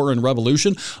fanatics, war and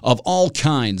revolution, of all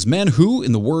kinds. Men who,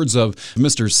 in the words of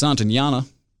Mr. Santayana,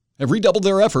 have redoubled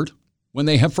their effort when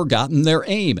they have forgotten their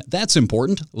aim. That's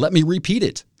important. Let me repeat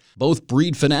it. Both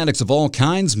breed fanatics of all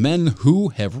kinds, men who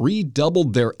have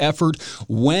redoubled their effort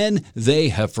when they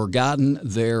have forgotten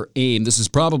their aim. This is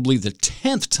probably the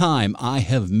 10th time I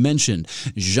have mentioned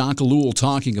Jacques Ellul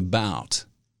talking about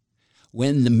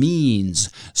when the means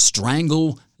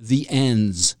strangle the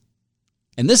ends.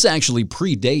 And this actually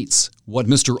predates what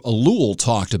Mr. Ellul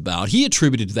talked about. He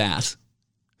attributed that,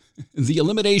 the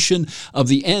elimination of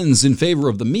the ends in favor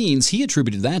of the means, he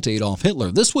attributed that to Adolf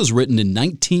Hitler. This was written in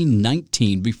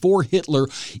 1919, before Hitler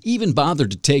even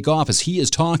bothered to take office. He is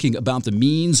talking about the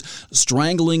means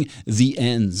strangling the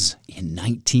ends in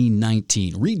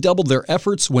 1919. Redoubled their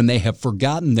efforts when they have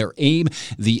forgotten their aim.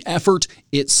 The effort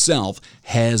itself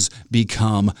has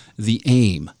become the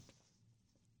aim.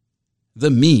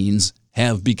 The means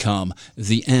have become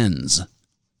the ends.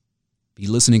 Be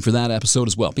listening for that episode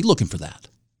as well. Be looking for that.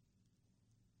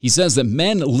 He says that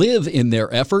men live in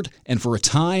their effort and for a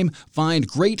time find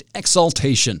great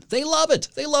exaltation. They love it.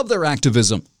 They love their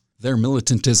activism, their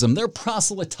militantism, their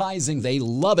proselytizing. They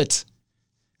love it.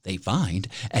 They find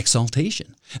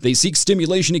exaltation. They seek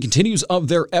stimulation, he continues, of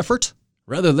their effort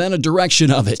rather than a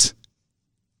direction of it.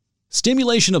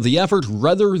 Stimulation of the effort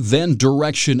rather than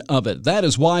direction of it. That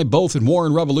is why both in War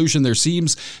and Revolution there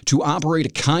seems to operate a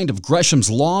kind of Gresham's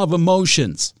law of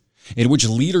emotions, in which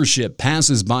leadership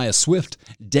passes by a swift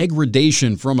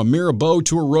degradation from a Mirabeau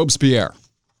to a Robespierre,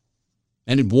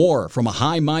 and in war from a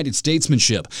high-minded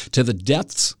statesmanship to the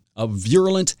depths of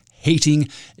virulent, hating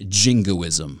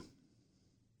jingoism.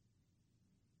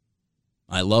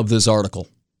 I love this article.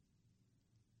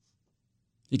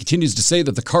 He continues to say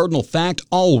that the cardinal fact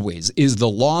always is the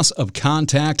loss of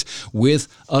contact with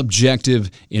objective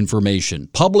information.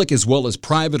 Public as well as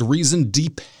private reason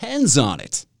depends on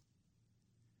it.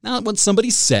 Not what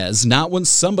somebody says, not what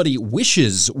somebody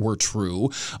wishes were true,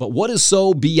 but what is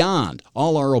so beyond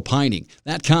all our opining.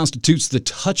 That constitutes the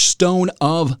touchstone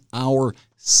of our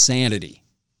sanity.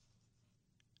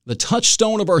 The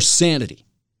touchstone of our sanity.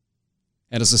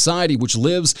 And a society which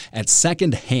lives at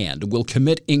second hand will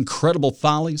commit incredible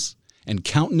follies and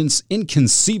countenance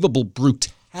inconceivable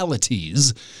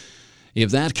brutalities if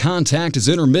that contact is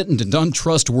intermittent and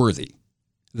untrustworthy.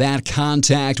 That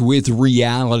contact with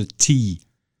reality.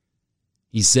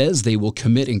 He says they will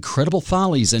commit incredible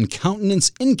follies and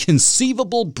countenance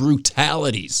inconceivable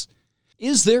brutalities.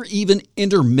 Is there even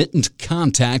intermittent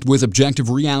contact with objective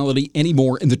reality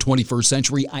anymore in the 21st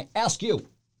century? I ask you.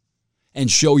 And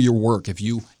show your work if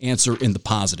you answer in the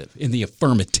positive, in the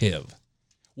affirmative.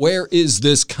 Where is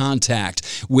this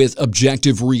contact with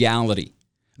objective reality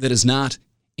that is not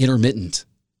intermittent?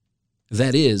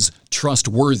 that is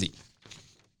trustworthy.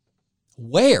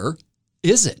 Where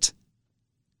is it?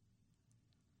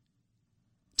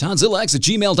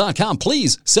 ToddZillax@gmail.com.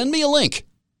 Please send me a link.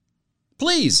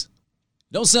 Please.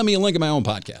 Don't send me a link of my own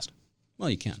podcast. Well,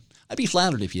 you can. I'd be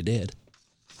flattered if you did.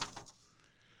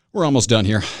 We're almost done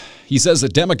here. He says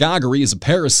that demagoguery is a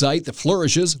parasite that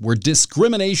flourishes where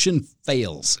discrimination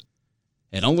fails,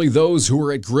 and only those who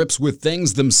are at grips with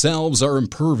things themselves are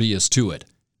impervious to it.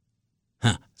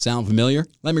 Sound familiar?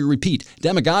 Let me repeat.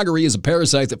 Demagoguery is a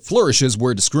parasite that flourishes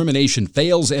where discrimination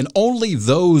fails, and only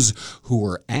those who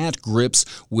are at grips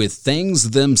with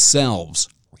things themselves,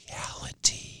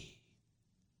 reality,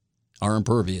 are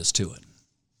impervious to it.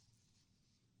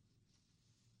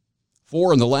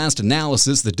 4, in the last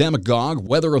analysis, the demagogue,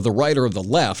 whether of the right or of the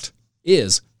left,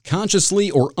 is consciously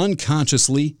or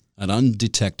unconsciously an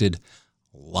undetected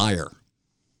liar.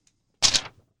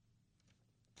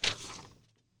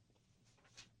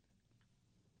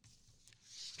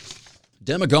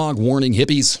 Demagogue warning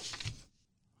hippies.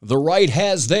 The right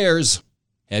has theirs.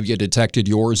 Have you detected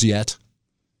yours yet?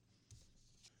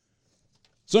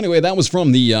 So anyway, that was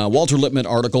from the Walter Lippmann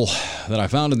article that I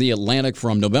found in The Atlantic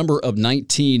from November of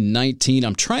 1919.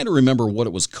 I'm trying to remember what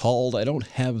it was called. I don't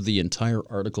have the entire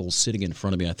article sitting in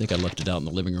front of me. I think I left it out in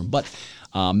the living room. But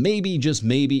maybe, just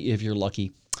maybe, if you're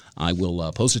lucky, I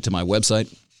will post it to my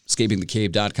website,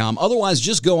 escapingthecave.com. Otherwise,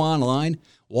 just go online,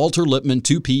 Walter Lippmann,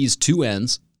 2 P's, 2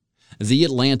 N's, The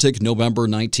Atlantic, November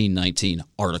 1919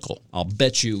 article. I'll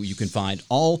bet you can find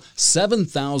all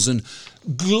 7,000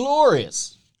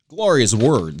 glorious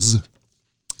words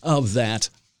of that,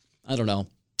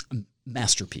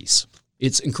 masterpiece.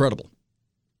 It's incredible.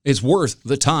 It's worth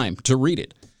the time to read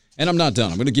it. And I'm not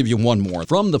done. I'm going to give you one more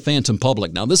from The Phantom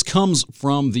Public. Now, this comes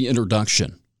from the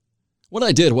introduction. What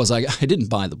I did was I didn't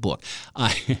buy the book.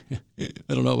 I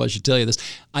don't know if I should tell you this.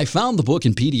 I found the book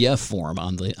in PDF form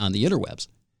on the interwebs.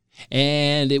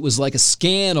 And it was like a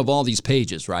scan of all these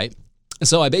pages, right?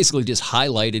 So I basically just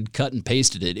highlighted, cut and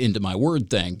pasted it into my Word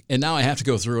thing. And now I have to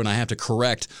go through and I have to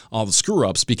correct all the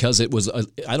screw-ups because it was,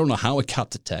 I don't know how it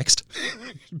got the text,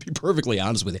 to be perfectly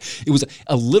honest with you. It was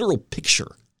a literal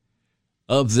picture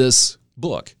of this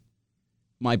book.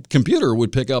 My computer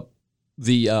would pick up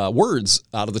the words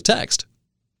out of the text.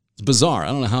 It's bizarre. I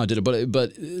don't know how I did it,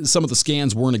 but some of the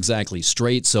scans weren't exactly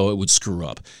straight, so it would screw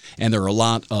up. And there are a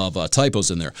lot of typos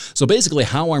in there. So basically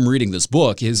how I'm reading this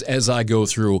book is as I go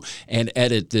through and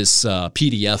edit this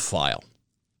PDF file.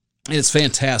 And it's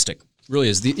fantastic. It really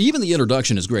is. Even the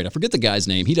introduction is great. I forget the guy's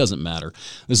name. He doesn't matter.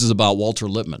 This is about Walter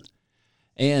Lippmann.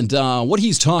 And what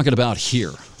he's talking about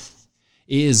here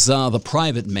is the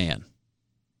private man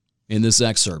in this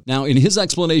excerpt. Now, in his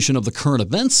explanation of the current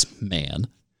events man,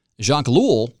 Jacques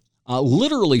Ellul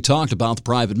literally talked about the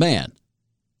private man.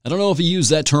 I don't know if he used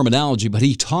that terminology, but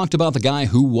he talked about the guy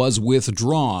who was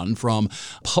withdrawn from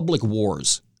public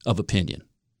wars of opinion,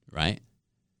 right?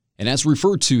 And that's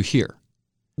referred to here.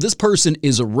 This person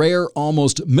is a rare,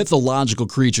 almost mythological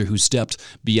creature who stepped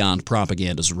beyond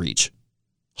propaganda's reach.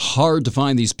 Hard to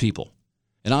find these people.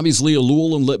 And obviously,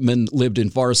 Ellul and Lippmann lived in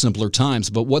far simpler times,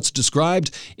 but what's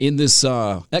described in this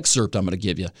excerpt I'm going to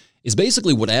give you is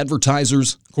basically what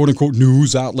advertisers, quote-unquote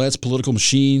news outlets, political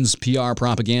machines, PR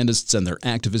propagandists, and their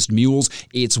activist mules,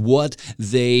 it's what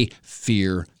they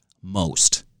fear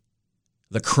most.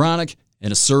 The chronic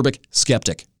and acerbic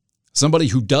skeptic. Somebody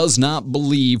who does not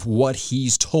believe what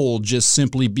he's told just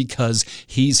simply because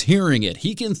he's hearing it.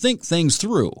 He can think things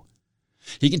through.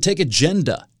 He can take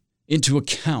agenda into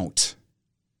account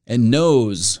and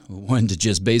knows when to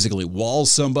just basically wall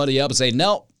somebody up and say,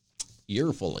 no,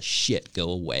 you're full of shit. Go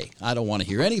away. I don't want to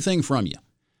hear anything from you.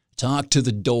 Talk to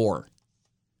the door.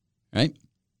 Right?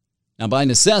 Now, by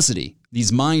necessity,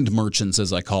 these mind merchants,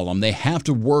 as I call them, they have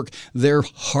to work their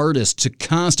hardest to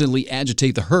constantly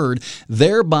agitate the herd,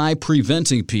 thereby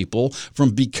preventing people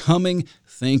from becoming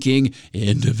thinking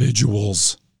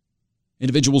individuals.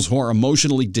 Individuals who are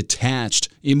emotionally detached,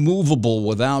 immovable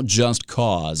without just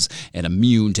cause, and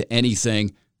immune to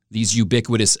anything these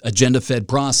ubiquitous agenda-fed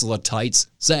proselytes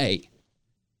say.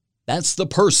 That's the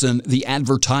person, the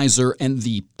advertiser, and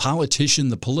the politician,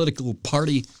 the political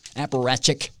party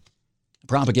apparatchik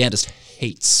propagandist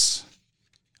hates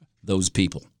those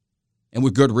people, and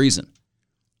with good reason.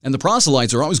 And the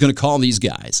proselytes are always going to call these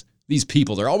guys, these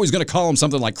people, they're always going to call them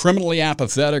something like criminally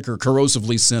apathetic or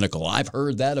corrosively cynical. I've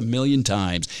heard that a million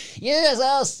times. You're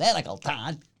so cynical,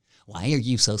 Todd. Why are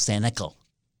you so cynical?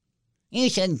 You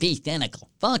shouldn't be cynical.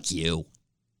 Fuck you.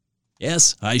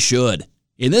 Yes, I should.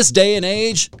 In this day and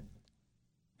age,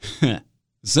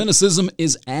 cynicism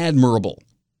is admirable.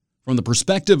 From the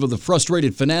perspective of the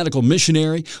frustrated fanatical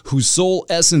missionary whose sole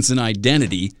essence and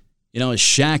identity is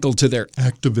shackled to their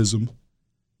activism,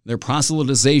 their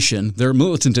proselytization, their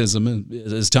militantism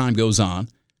as time goes on.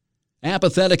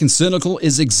 Apathetic and cynical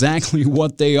is exactly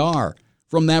what they are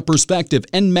from that perspective,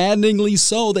 and maddeningly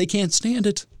so. They can't stand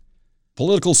it.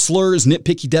 Political slurs,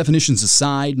 nitpicky definitions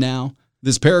aside now,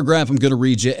 this paragraph I'm going to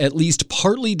read you at least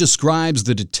partly describes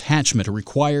the detachment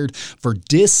required for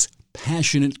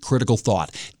dispassionate critical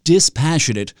thought.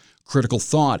 Dispassionate critical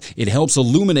thought. It helps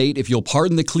illuminate, if you'll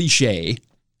pardon the cliche,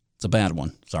 it's a bad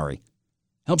one, sorry,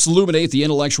 helps illuminate the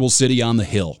intellectual city on the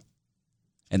hill.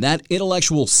 And that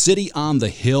intellectual city on the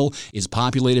hill is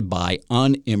populated by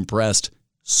unimpressed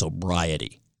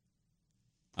sobriety.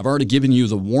 I've already given you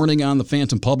the warning on the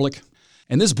phantom public.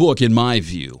 And this book, in my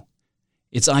view,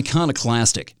 it's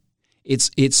iconoclastic.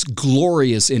 It's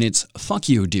glorious in its, fuck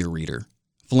you, dear reader,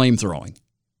 flamethrowing.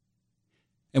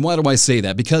 And why do I say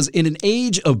that? Because in an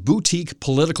age of boutique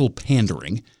political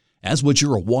pandering, as what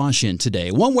you're awash in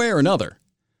today, one way or another,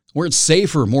 where it's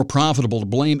safer, more profitable to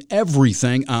blame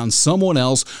everything on someone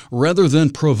else rather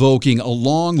than provoking a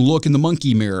long look in the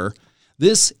monkey mirror,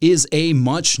 this is a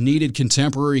much-needed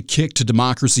contemporary kick to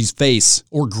democracy's face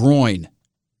or groin.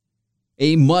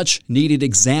 A much-needed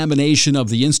examination of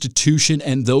the institution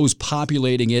and those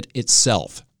populating it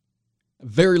itself.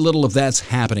 Very little of that's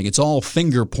happening. It's all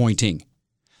finger-pointing.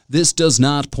 This does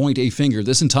not point a finger.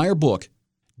 This entire book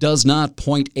does not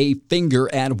point a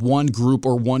finger at one group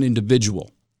or one individual.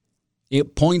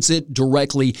 It points it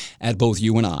directly at both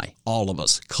you and I, all of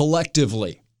us,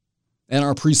 collectively, and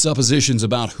our presuppositions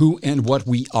about who and what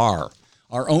we are,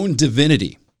 our own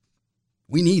divinity.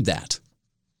 We need that.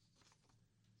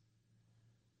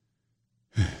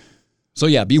 So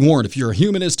yeah, be warned, if you're a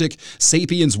humanistic,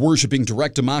 sapiens-worshipping,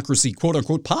 direct democracy,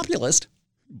 quote-unquote populist,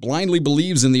 blindly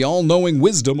believes in the all-knowing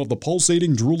wisdom of the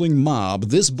pulsating, drooling mob,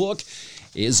 this book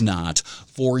is not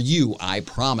for you, I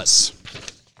promise.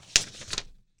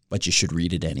 But you should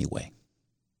read it anyway,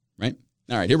 right?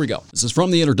 All right, here we go. This is from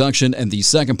the introduction, and the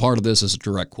second part of this is a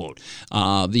direct quote.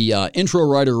 The intro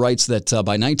writer writes that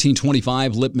by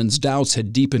 1925, Lippmann's doubts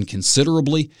had deepened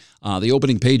considerably. The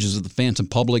opening pages of The Phantom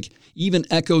Public even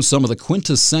echo some of the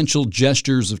quintessential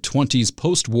gestures of 20s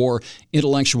post-war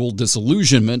intellectual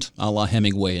disillusionment, a la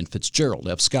Hemingway and Fitzgerald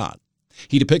F. Scott.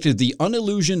 He depicted the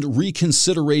unillusioned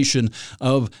reconsideration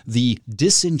of the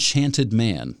disenchanted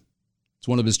man. It's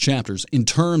one of his chapters, in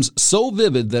terms so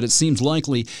vivid that it seems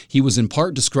likely he was in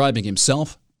part describing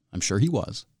himself, I'm sure he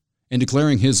was, and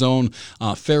declaring his own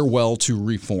farewell to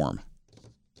reform,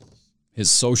 his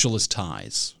socialist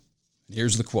ties.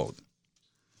 Here's the quote.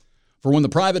 For when the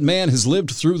private man has lived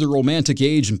through the romantic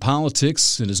age in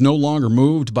politics and is no longer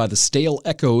moved by the stale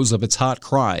echoes of its hot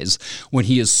cries, when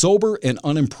he is sober and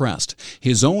unimpressed,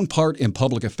 his own part in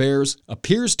public affairs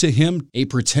appears to him a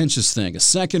pretentious thing, a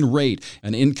second-rate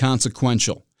and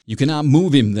inconsequential. You cannot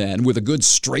move him then with a good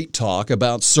straight talk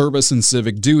about service and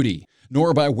civic duty,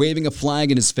 nor by waving a flag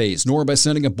in his face, nor by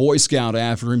sending a Boy Scout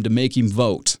after him to make him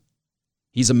vote.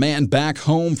 He's a man back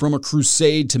home from a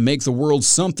crusade to make the world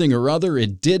something or other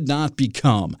it did not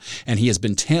become, and he has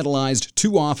been tantalized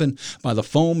too often by the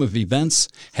foam of events,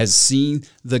 has seen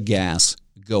the gas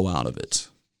go out of it.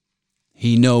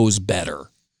 He knows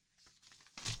better.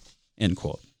 End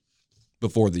quote.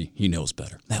 Before the he knows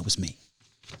better. That was me.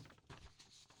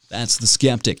 That's the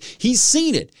skeptic. He's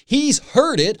seen it. He's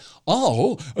heard it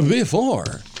all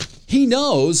before. He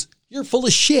knows you're full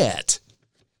of shit.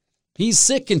 He's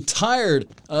sick and tired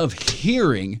of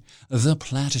hearing the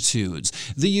platitudes,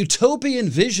 the utopian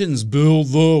visions, build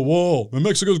the wall, and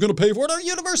Mexico's going to pay for it, or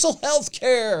universal health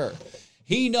care.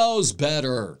 He knows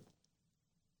better.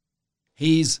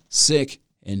 He's sick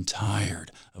and tired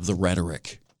of the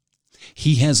rhetoric.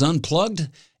 He has unplugged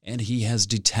and he has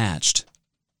detached.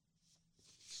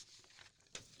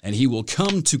 And he will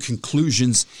come to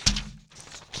conclusions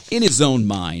in his own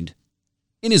mind,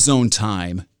 in his own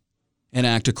time, and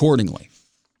act accordingly.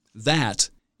 That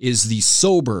is the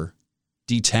sober,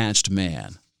 detached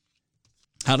man.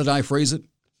 How did I phrase it?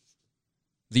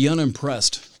 The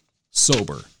unimpressed,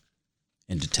 sober,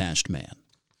 and detached man.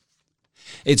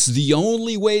 It's the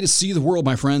only way to see the world,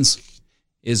 my friends,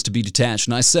 is to be detached.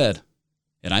 And I said,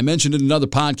 and I mentioned in another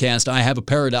podcast, I have a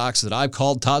paradox that I've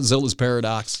called Todzilla's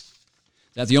paradox,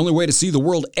 that the only way to see the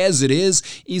world as it is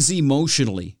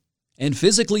emotionally and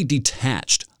physically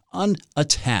detached,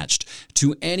 unattached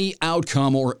to any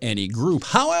outcome or any group.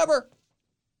 However,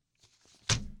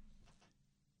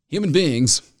 human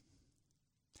beings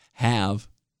have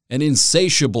an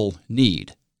insatiable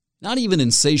need, not even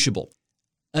insatiable,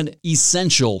 an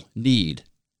essential need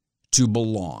to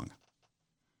belong.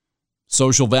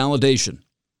 Social validation.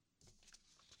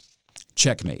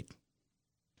 Checkmate.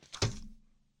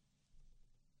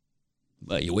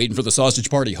 You waiting for the sausage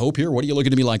party hope here? What are you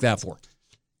looking at me like that for?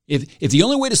 If the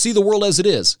only way to see the world as it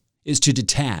is to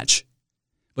detach,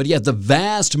 but yet the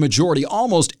vast majority,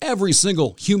 almost every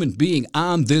single human being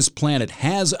on this planet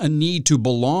has a need to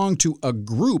belong to a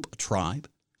group, a tribe,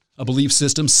 a belief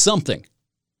system, something,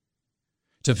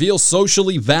 to feel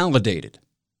socially validated.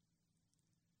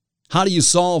 How do you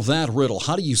solve that riddle?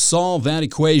 How do you solve that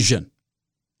equation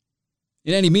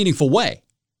in any meaningful way?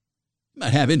 You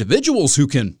might have individuals who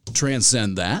can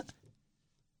transcend that.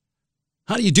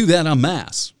 How do you do that en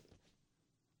masse?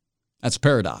 That's a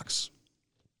paradox.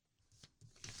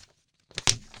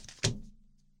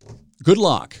 Good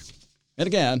luck. And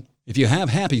again, if you have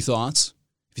happy thoughts,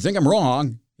 if you think I'm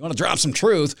wrong, you want to drop some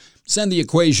truth, send the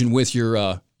equation with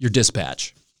your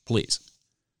dispatch, please.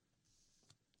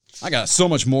 I got so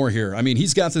much more here. I mean,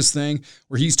 he's got this thing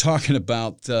where he's talking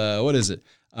about,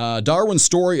 Darwin's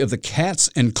story of the cats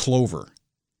and clover.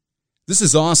 This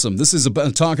is awesome. This is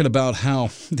talking about how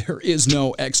there is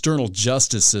no external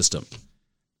justice system.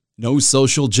 No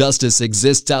social justice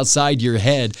exists outside your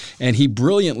head. And he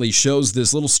brilliantly shows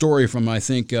this little story from, I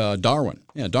think, Darwin.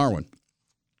 Yeah, Darwin.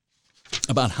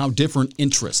 About how different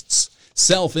interests,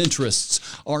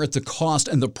 self-interests, are at the cost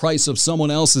and the price of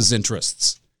someone else's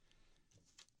interests.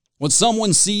 What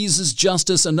someone sees as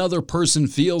justice, another person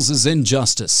feels as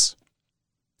injustice.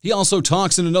 He also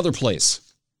talks in another place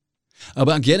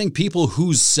about getting people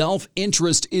whose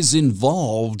self-interest is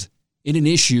involved in an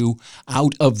issue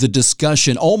out of the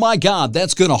discussion. Oh my God,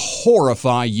 that's going to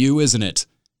horrify you, isn't it?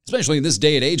 Especially in this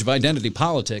day and age of identity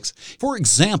politics. For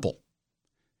example,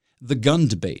 the gun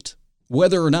debate.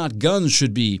 Whether or not guns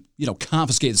should be,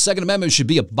 confiscated. The Second Amendment should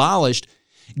be abolished.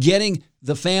 Getting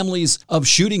the families of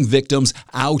shooting victims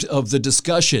out of the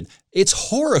discussion. It's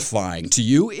horrifying to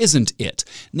you, isn't it?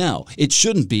 Now, it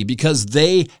shouldn't be because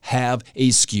they have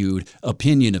a skewed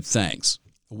opinion of things.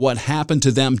 What happened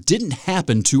to them didn't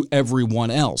happen to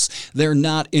everyone else. They're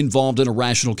not involved in a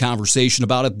rational conversation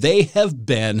about it. They have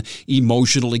been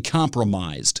emotionally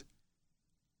compromised.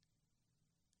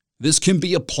 This can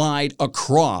be applied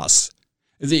across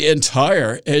the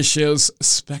entire issues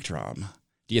spectrum.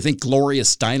 Do you think Gloria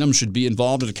Steinem should be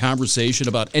involved in a conversation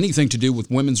about anything to do with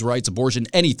women's rights, abortion,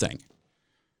 anything?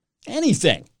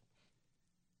 Anything.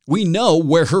 We know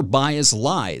where her bias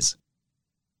lies.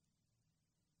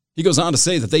 He goes on to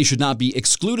say that they should not be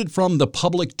excluded from the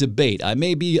public debate. I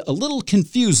may be a little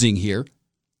confusing here.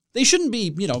 They shouldn't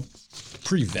be,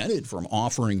 prevented from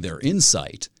offering their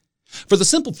insight for the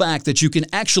simple fact that you can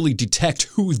actually detect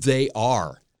who they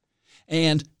are.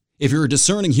 And if you're a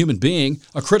discerning human being,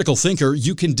 a critical thinker,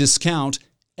 you can discount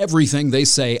everything they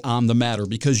say on the matter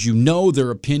because you know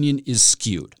their opinion is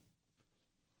skewed.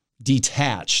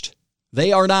 Detached.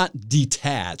 They are not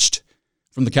detached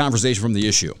from the conversation, from the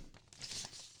issue.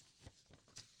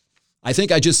 I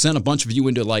think I just sent a bunch of you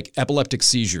into epileptic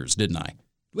seizures, didn't I? Do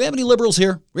we have any liberals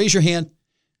here? Raise your hand.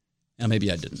 And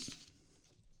maybe I didn't.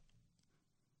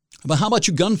 But how about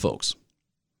you gun folks?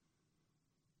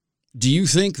 Do you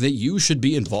think that you should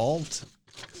be involved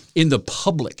in the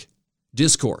public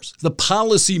discourse, the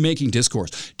policy-making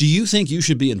discourse? Do you think you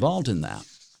should be involved in that?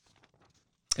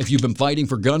 If you've been fighting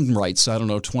for gun rights,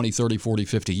 20, 30, 40,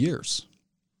 50 years.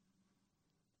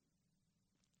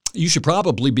 You should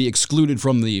probably be excluded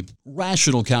from the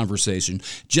rational conversation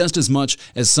just as much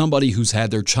as somebody who's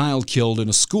had their child killed in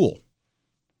a school.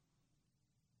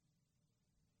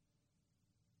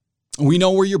 We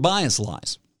know where your bias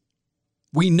lies.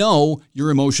 We know you're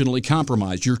emotionally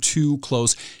compromised. You're too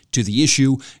close to the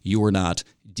issue. You are not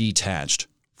detached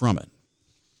from it.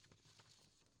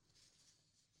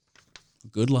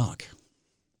 Good luck.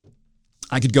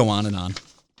 I could go on and on.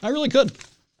 I really could.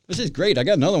 This is great. I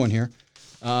got another one here.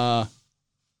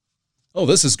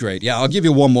 This is great. Yeah, I'll give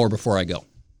you one more before I go.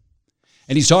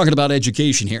 And he's talking about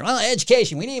education here. Well,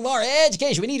 education. We need more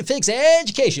education. We need to fix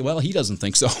education. Well, he doesn't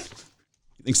think so.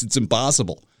 He thinks it's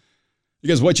impossible.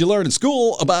 Because what you learn in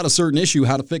school about a certain issue,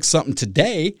 how to fix something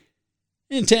today,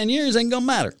 in 10 years ain't going to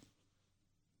matter.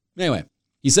 Anyway,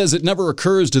 he says it never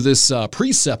occurs to this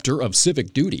preceptor of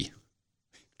civic duty.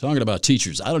 Talking about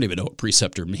teachers, I don't even know what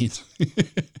preceptor means.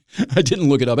 I didn't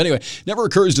look it up. Anyway, never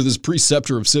occurs to this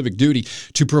preceptor of civic duty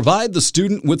to provide the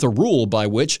student with a rule by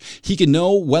which he can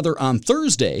know whether on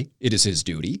Thursday it is his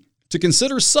duty to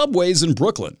consider subways in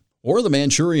Brooklyn or the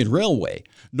Manchurian Railway,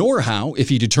 nor how, if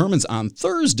he determines on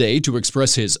Thursday to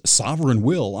express his sovereign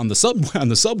will on the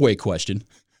subway question,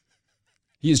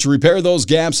 he is to repair those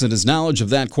gaps in his knowledge of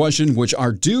that question which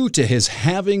are due to his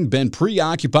having been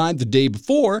preoccupied the day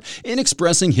before in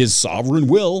expressing his sovereign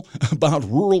will about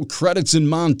rural credits in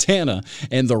Montana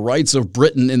and the rights of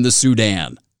Britain in the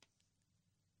Sudan.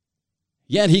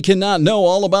 Yet he cannot know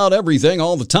all about everything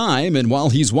all the time, and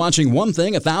while he's watching one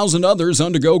thing, 1,000 others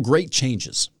undergo great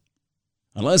changes.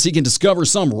 Unless he can discover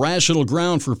some rational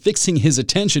ground for fixing his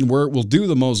attention where it will do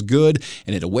the most good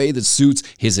and in a way that suits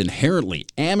his inherently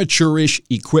amateurish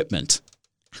equipment.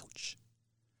 Ouch.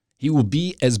 He will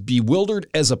be as bewildered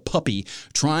as a puppy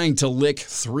trying to lick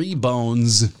 3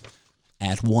 bones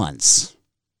at once.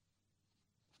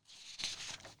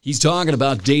 He's talking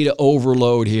about data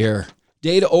overload here.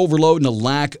 Data overload and a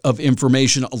lack of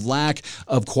information, a lack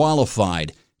of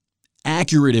qualified,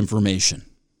 accurate information.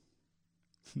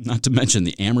 Not to mention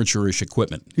the amateurish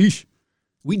equipment. Eesh.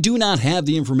 We do not have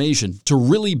the information to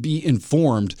really be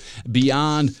informed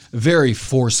beyond very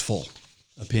forceful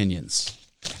opinions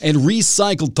and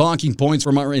recycled talking points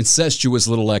from our incestuous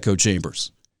little echo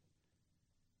chambers.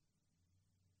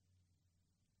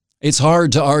 It's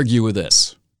hard to argue with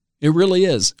this. It really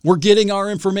is. We're getting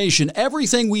our information,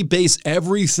 everything we base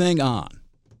everything on.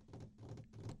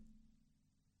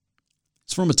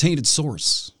 It's from a tainted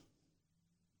source,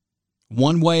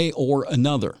 one way or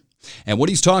another. And what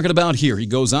he's talking about here, he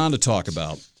goes on to talk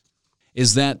about,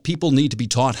 is that people need to be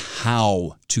taught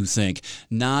how to think,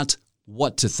 not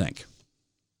what to think.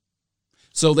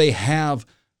 So they have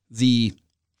the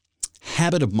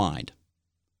habit of mind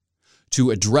to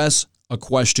address a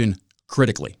question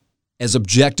critically, as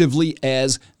objectively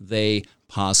as they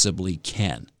possibly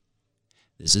can.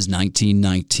 This is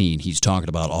 1919. He's talking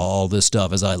about all this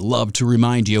stuff, as I love to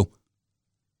remind you.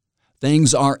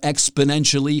 Things are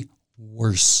exponentially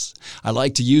worse. I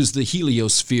like to use the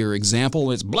heliosphere example.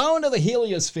 It's blown to the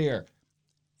heliosphere.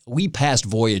 We passed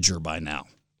Voyager by now.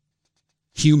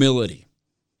 Humility.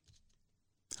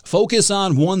 Focus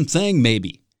on one thing,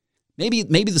 maybe. Maybe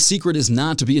the secret is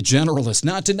not to be a generalist,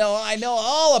 not to know, I know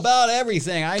all about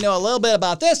everything. I know a little bit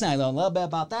about this, and I know a little bit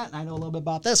about that, and I know a little bit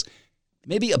about this.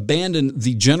 Maybe abandon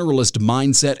the generalist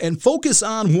mindset and focus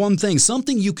on one thing,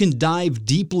 something you can dive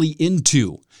deeply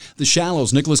into. The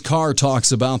Shallows, Nicholas Carr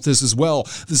talks about this as well.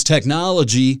 This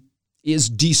technology is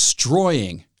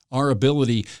destroying our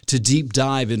ability to deep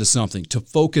dive into something, to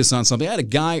focus on something. I had a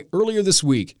guy earlier this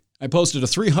week, I posted a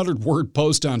 300-word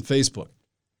post on Facebook.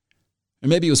 Or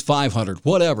maybe it was 500,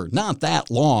 whatever, not that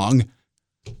long.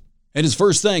 And his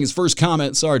first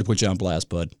comment, sorry to put you on blast,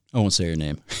 bud. I won't say your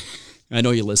name. I know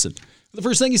you listen. The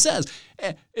first thing he says,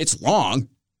 it's long,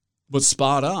 but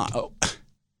spot on. Oh.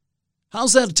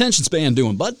 How's that attention span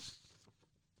doing, bud?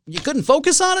 You couldn't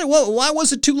focus on it? Well, why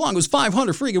was it too long? It was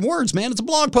 500 freaking words, man. It's a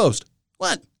blog post.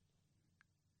 What?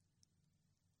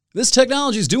 This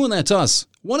technology is doing that to us.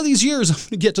 One of these years, I'm going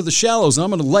to get to the Shallows, and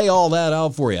I'm going to lay all that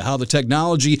out for you, how the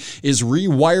technology is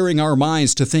rewiring our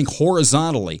minds to think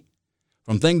horizontally,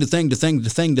 from thing to thing to thing to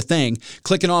thing to thing,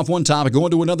 clicking off one topic, going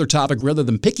to another topic, rather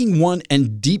than picking one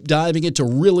and deep diving it to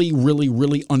really, really,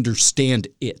 really understand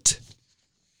it.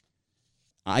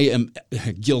 I am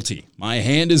guilty. My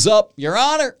hand is up. Your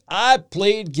Honor, I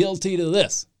plead guilty to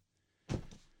this.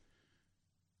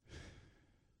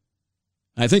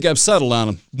 I think I've settled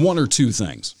on one or two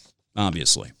things,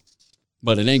 obviously.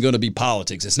 But it ain't going to be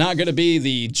politics. It's not going to be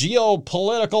the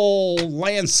geopolitical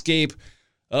landscape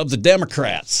of the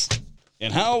Democrats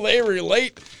and how they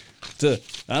relate to,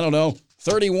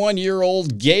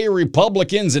 31-year-old gay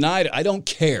Republicans, and I don't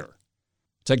care.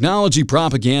 Technology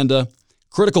propaganda,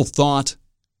 critical thought,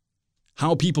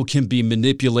 how people can be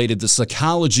manipulated, the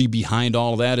psychology behind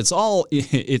all of that. It's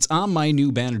on my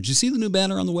new banner. Did you see the new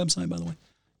banner on the website, by the way?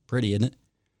 Pretty, isn't it?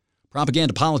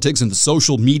 Propaganda, politics, and the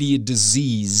social media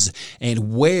disease,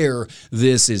 and where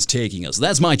this is taking us.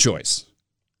 That's my choice.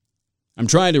 I'm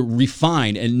trying to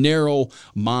refine and narrow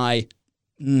my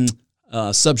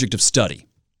subject of study,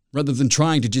 rather than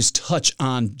trying to just touch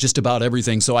on just about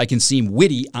everything so I can seem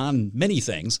witty on many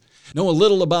things. Know a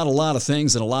little about a lot of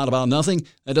things and a lot about nothing.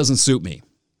 That doesn't suit me.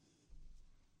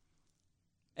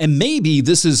 And maybe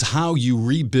this is how you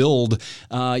rebuild,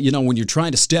 when you're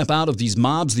trying to step out of these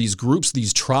mobs, these groups,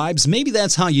 these tribes. Maybe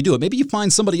that's how you do it. Maybe you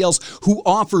find somebody else who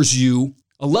offers you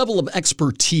a level of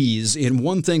expertise in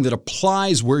one thing that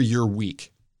applies where you're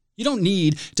weak. You don't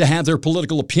need to have their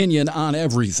political opinion on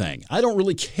everything. I don't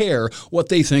really care what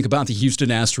they think about the Houston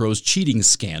Astros cheating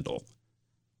scandal,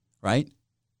 right?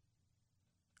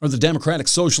 Or the Democratic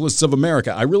Socialists of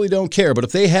America. I really don't care. But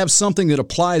if they have something that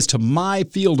applies to my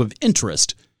field of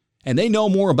interest, and they know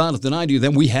more about it than I do,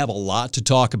 then we have a lot to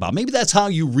talk about. Maybe that's how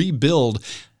you rebuild,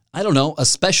 a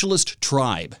specialist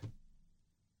tribe.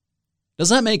 Does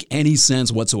that make any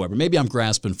sense whatsoever? Maybe I'm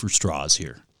grasping for straws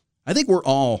here. I think we're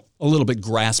all a little bit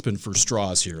grasping for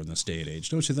straws here in this day and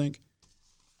age, don't you think?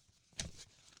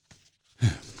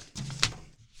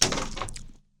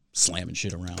 Slamming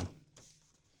shit around.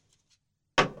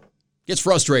 Gets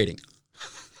frustrating.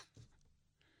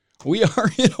 We are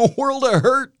in a world of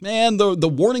hurt, man. The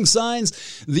warning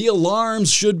signs, the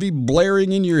alarms should be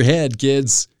blaring in your head,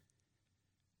 kids.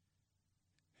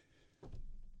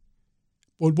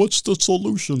 But what's the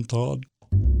solution, Todd?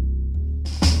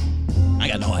 I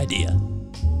got no idea.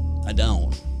 I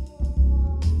don't.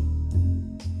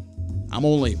 I'm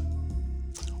only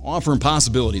offering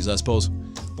possibilities, I suppose.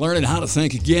 Learning how to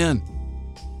think again.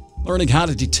 Learning how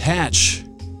to detach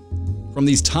from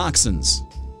these toxins.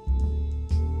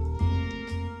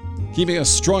 Keeping us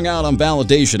strung out on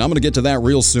validation. I'm going to get to that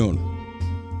real soon.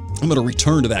 I'm going to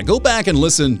return to that. Go back and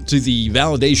listen to the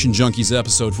Validation Junkies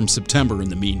episode from September in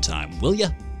the meantime, will ya?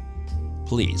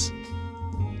 Please.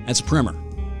 That's a primer.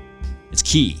 It's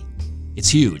key. It's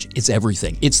huge. It's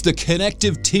everything. It's the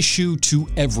connective tissue to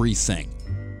everything.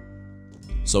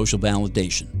 Social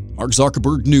validation. Mark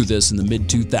Zuckerberg knew this in the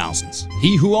mid-2000s.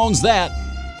 He who owns that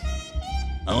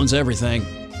owns everything.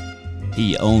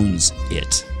 He owns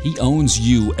it. He owns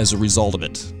you as a result of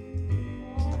it.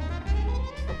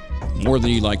 More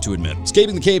than you'd like to admit.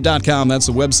 Escapingthecave.com, that's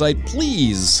the website.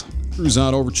 Please cruise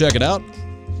on over, check it out.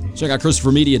 Check out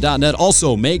ChristopherMedia.net.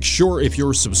 Also, make sure if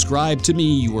you're subscribed to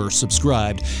me, you are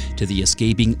subscribed to the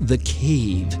Escaping the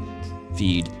Cave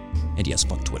feed. And yes,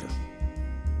 fuck Twitter.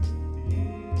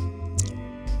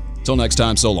 Until next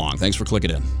time, so long. Thanks for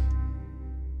clicking in.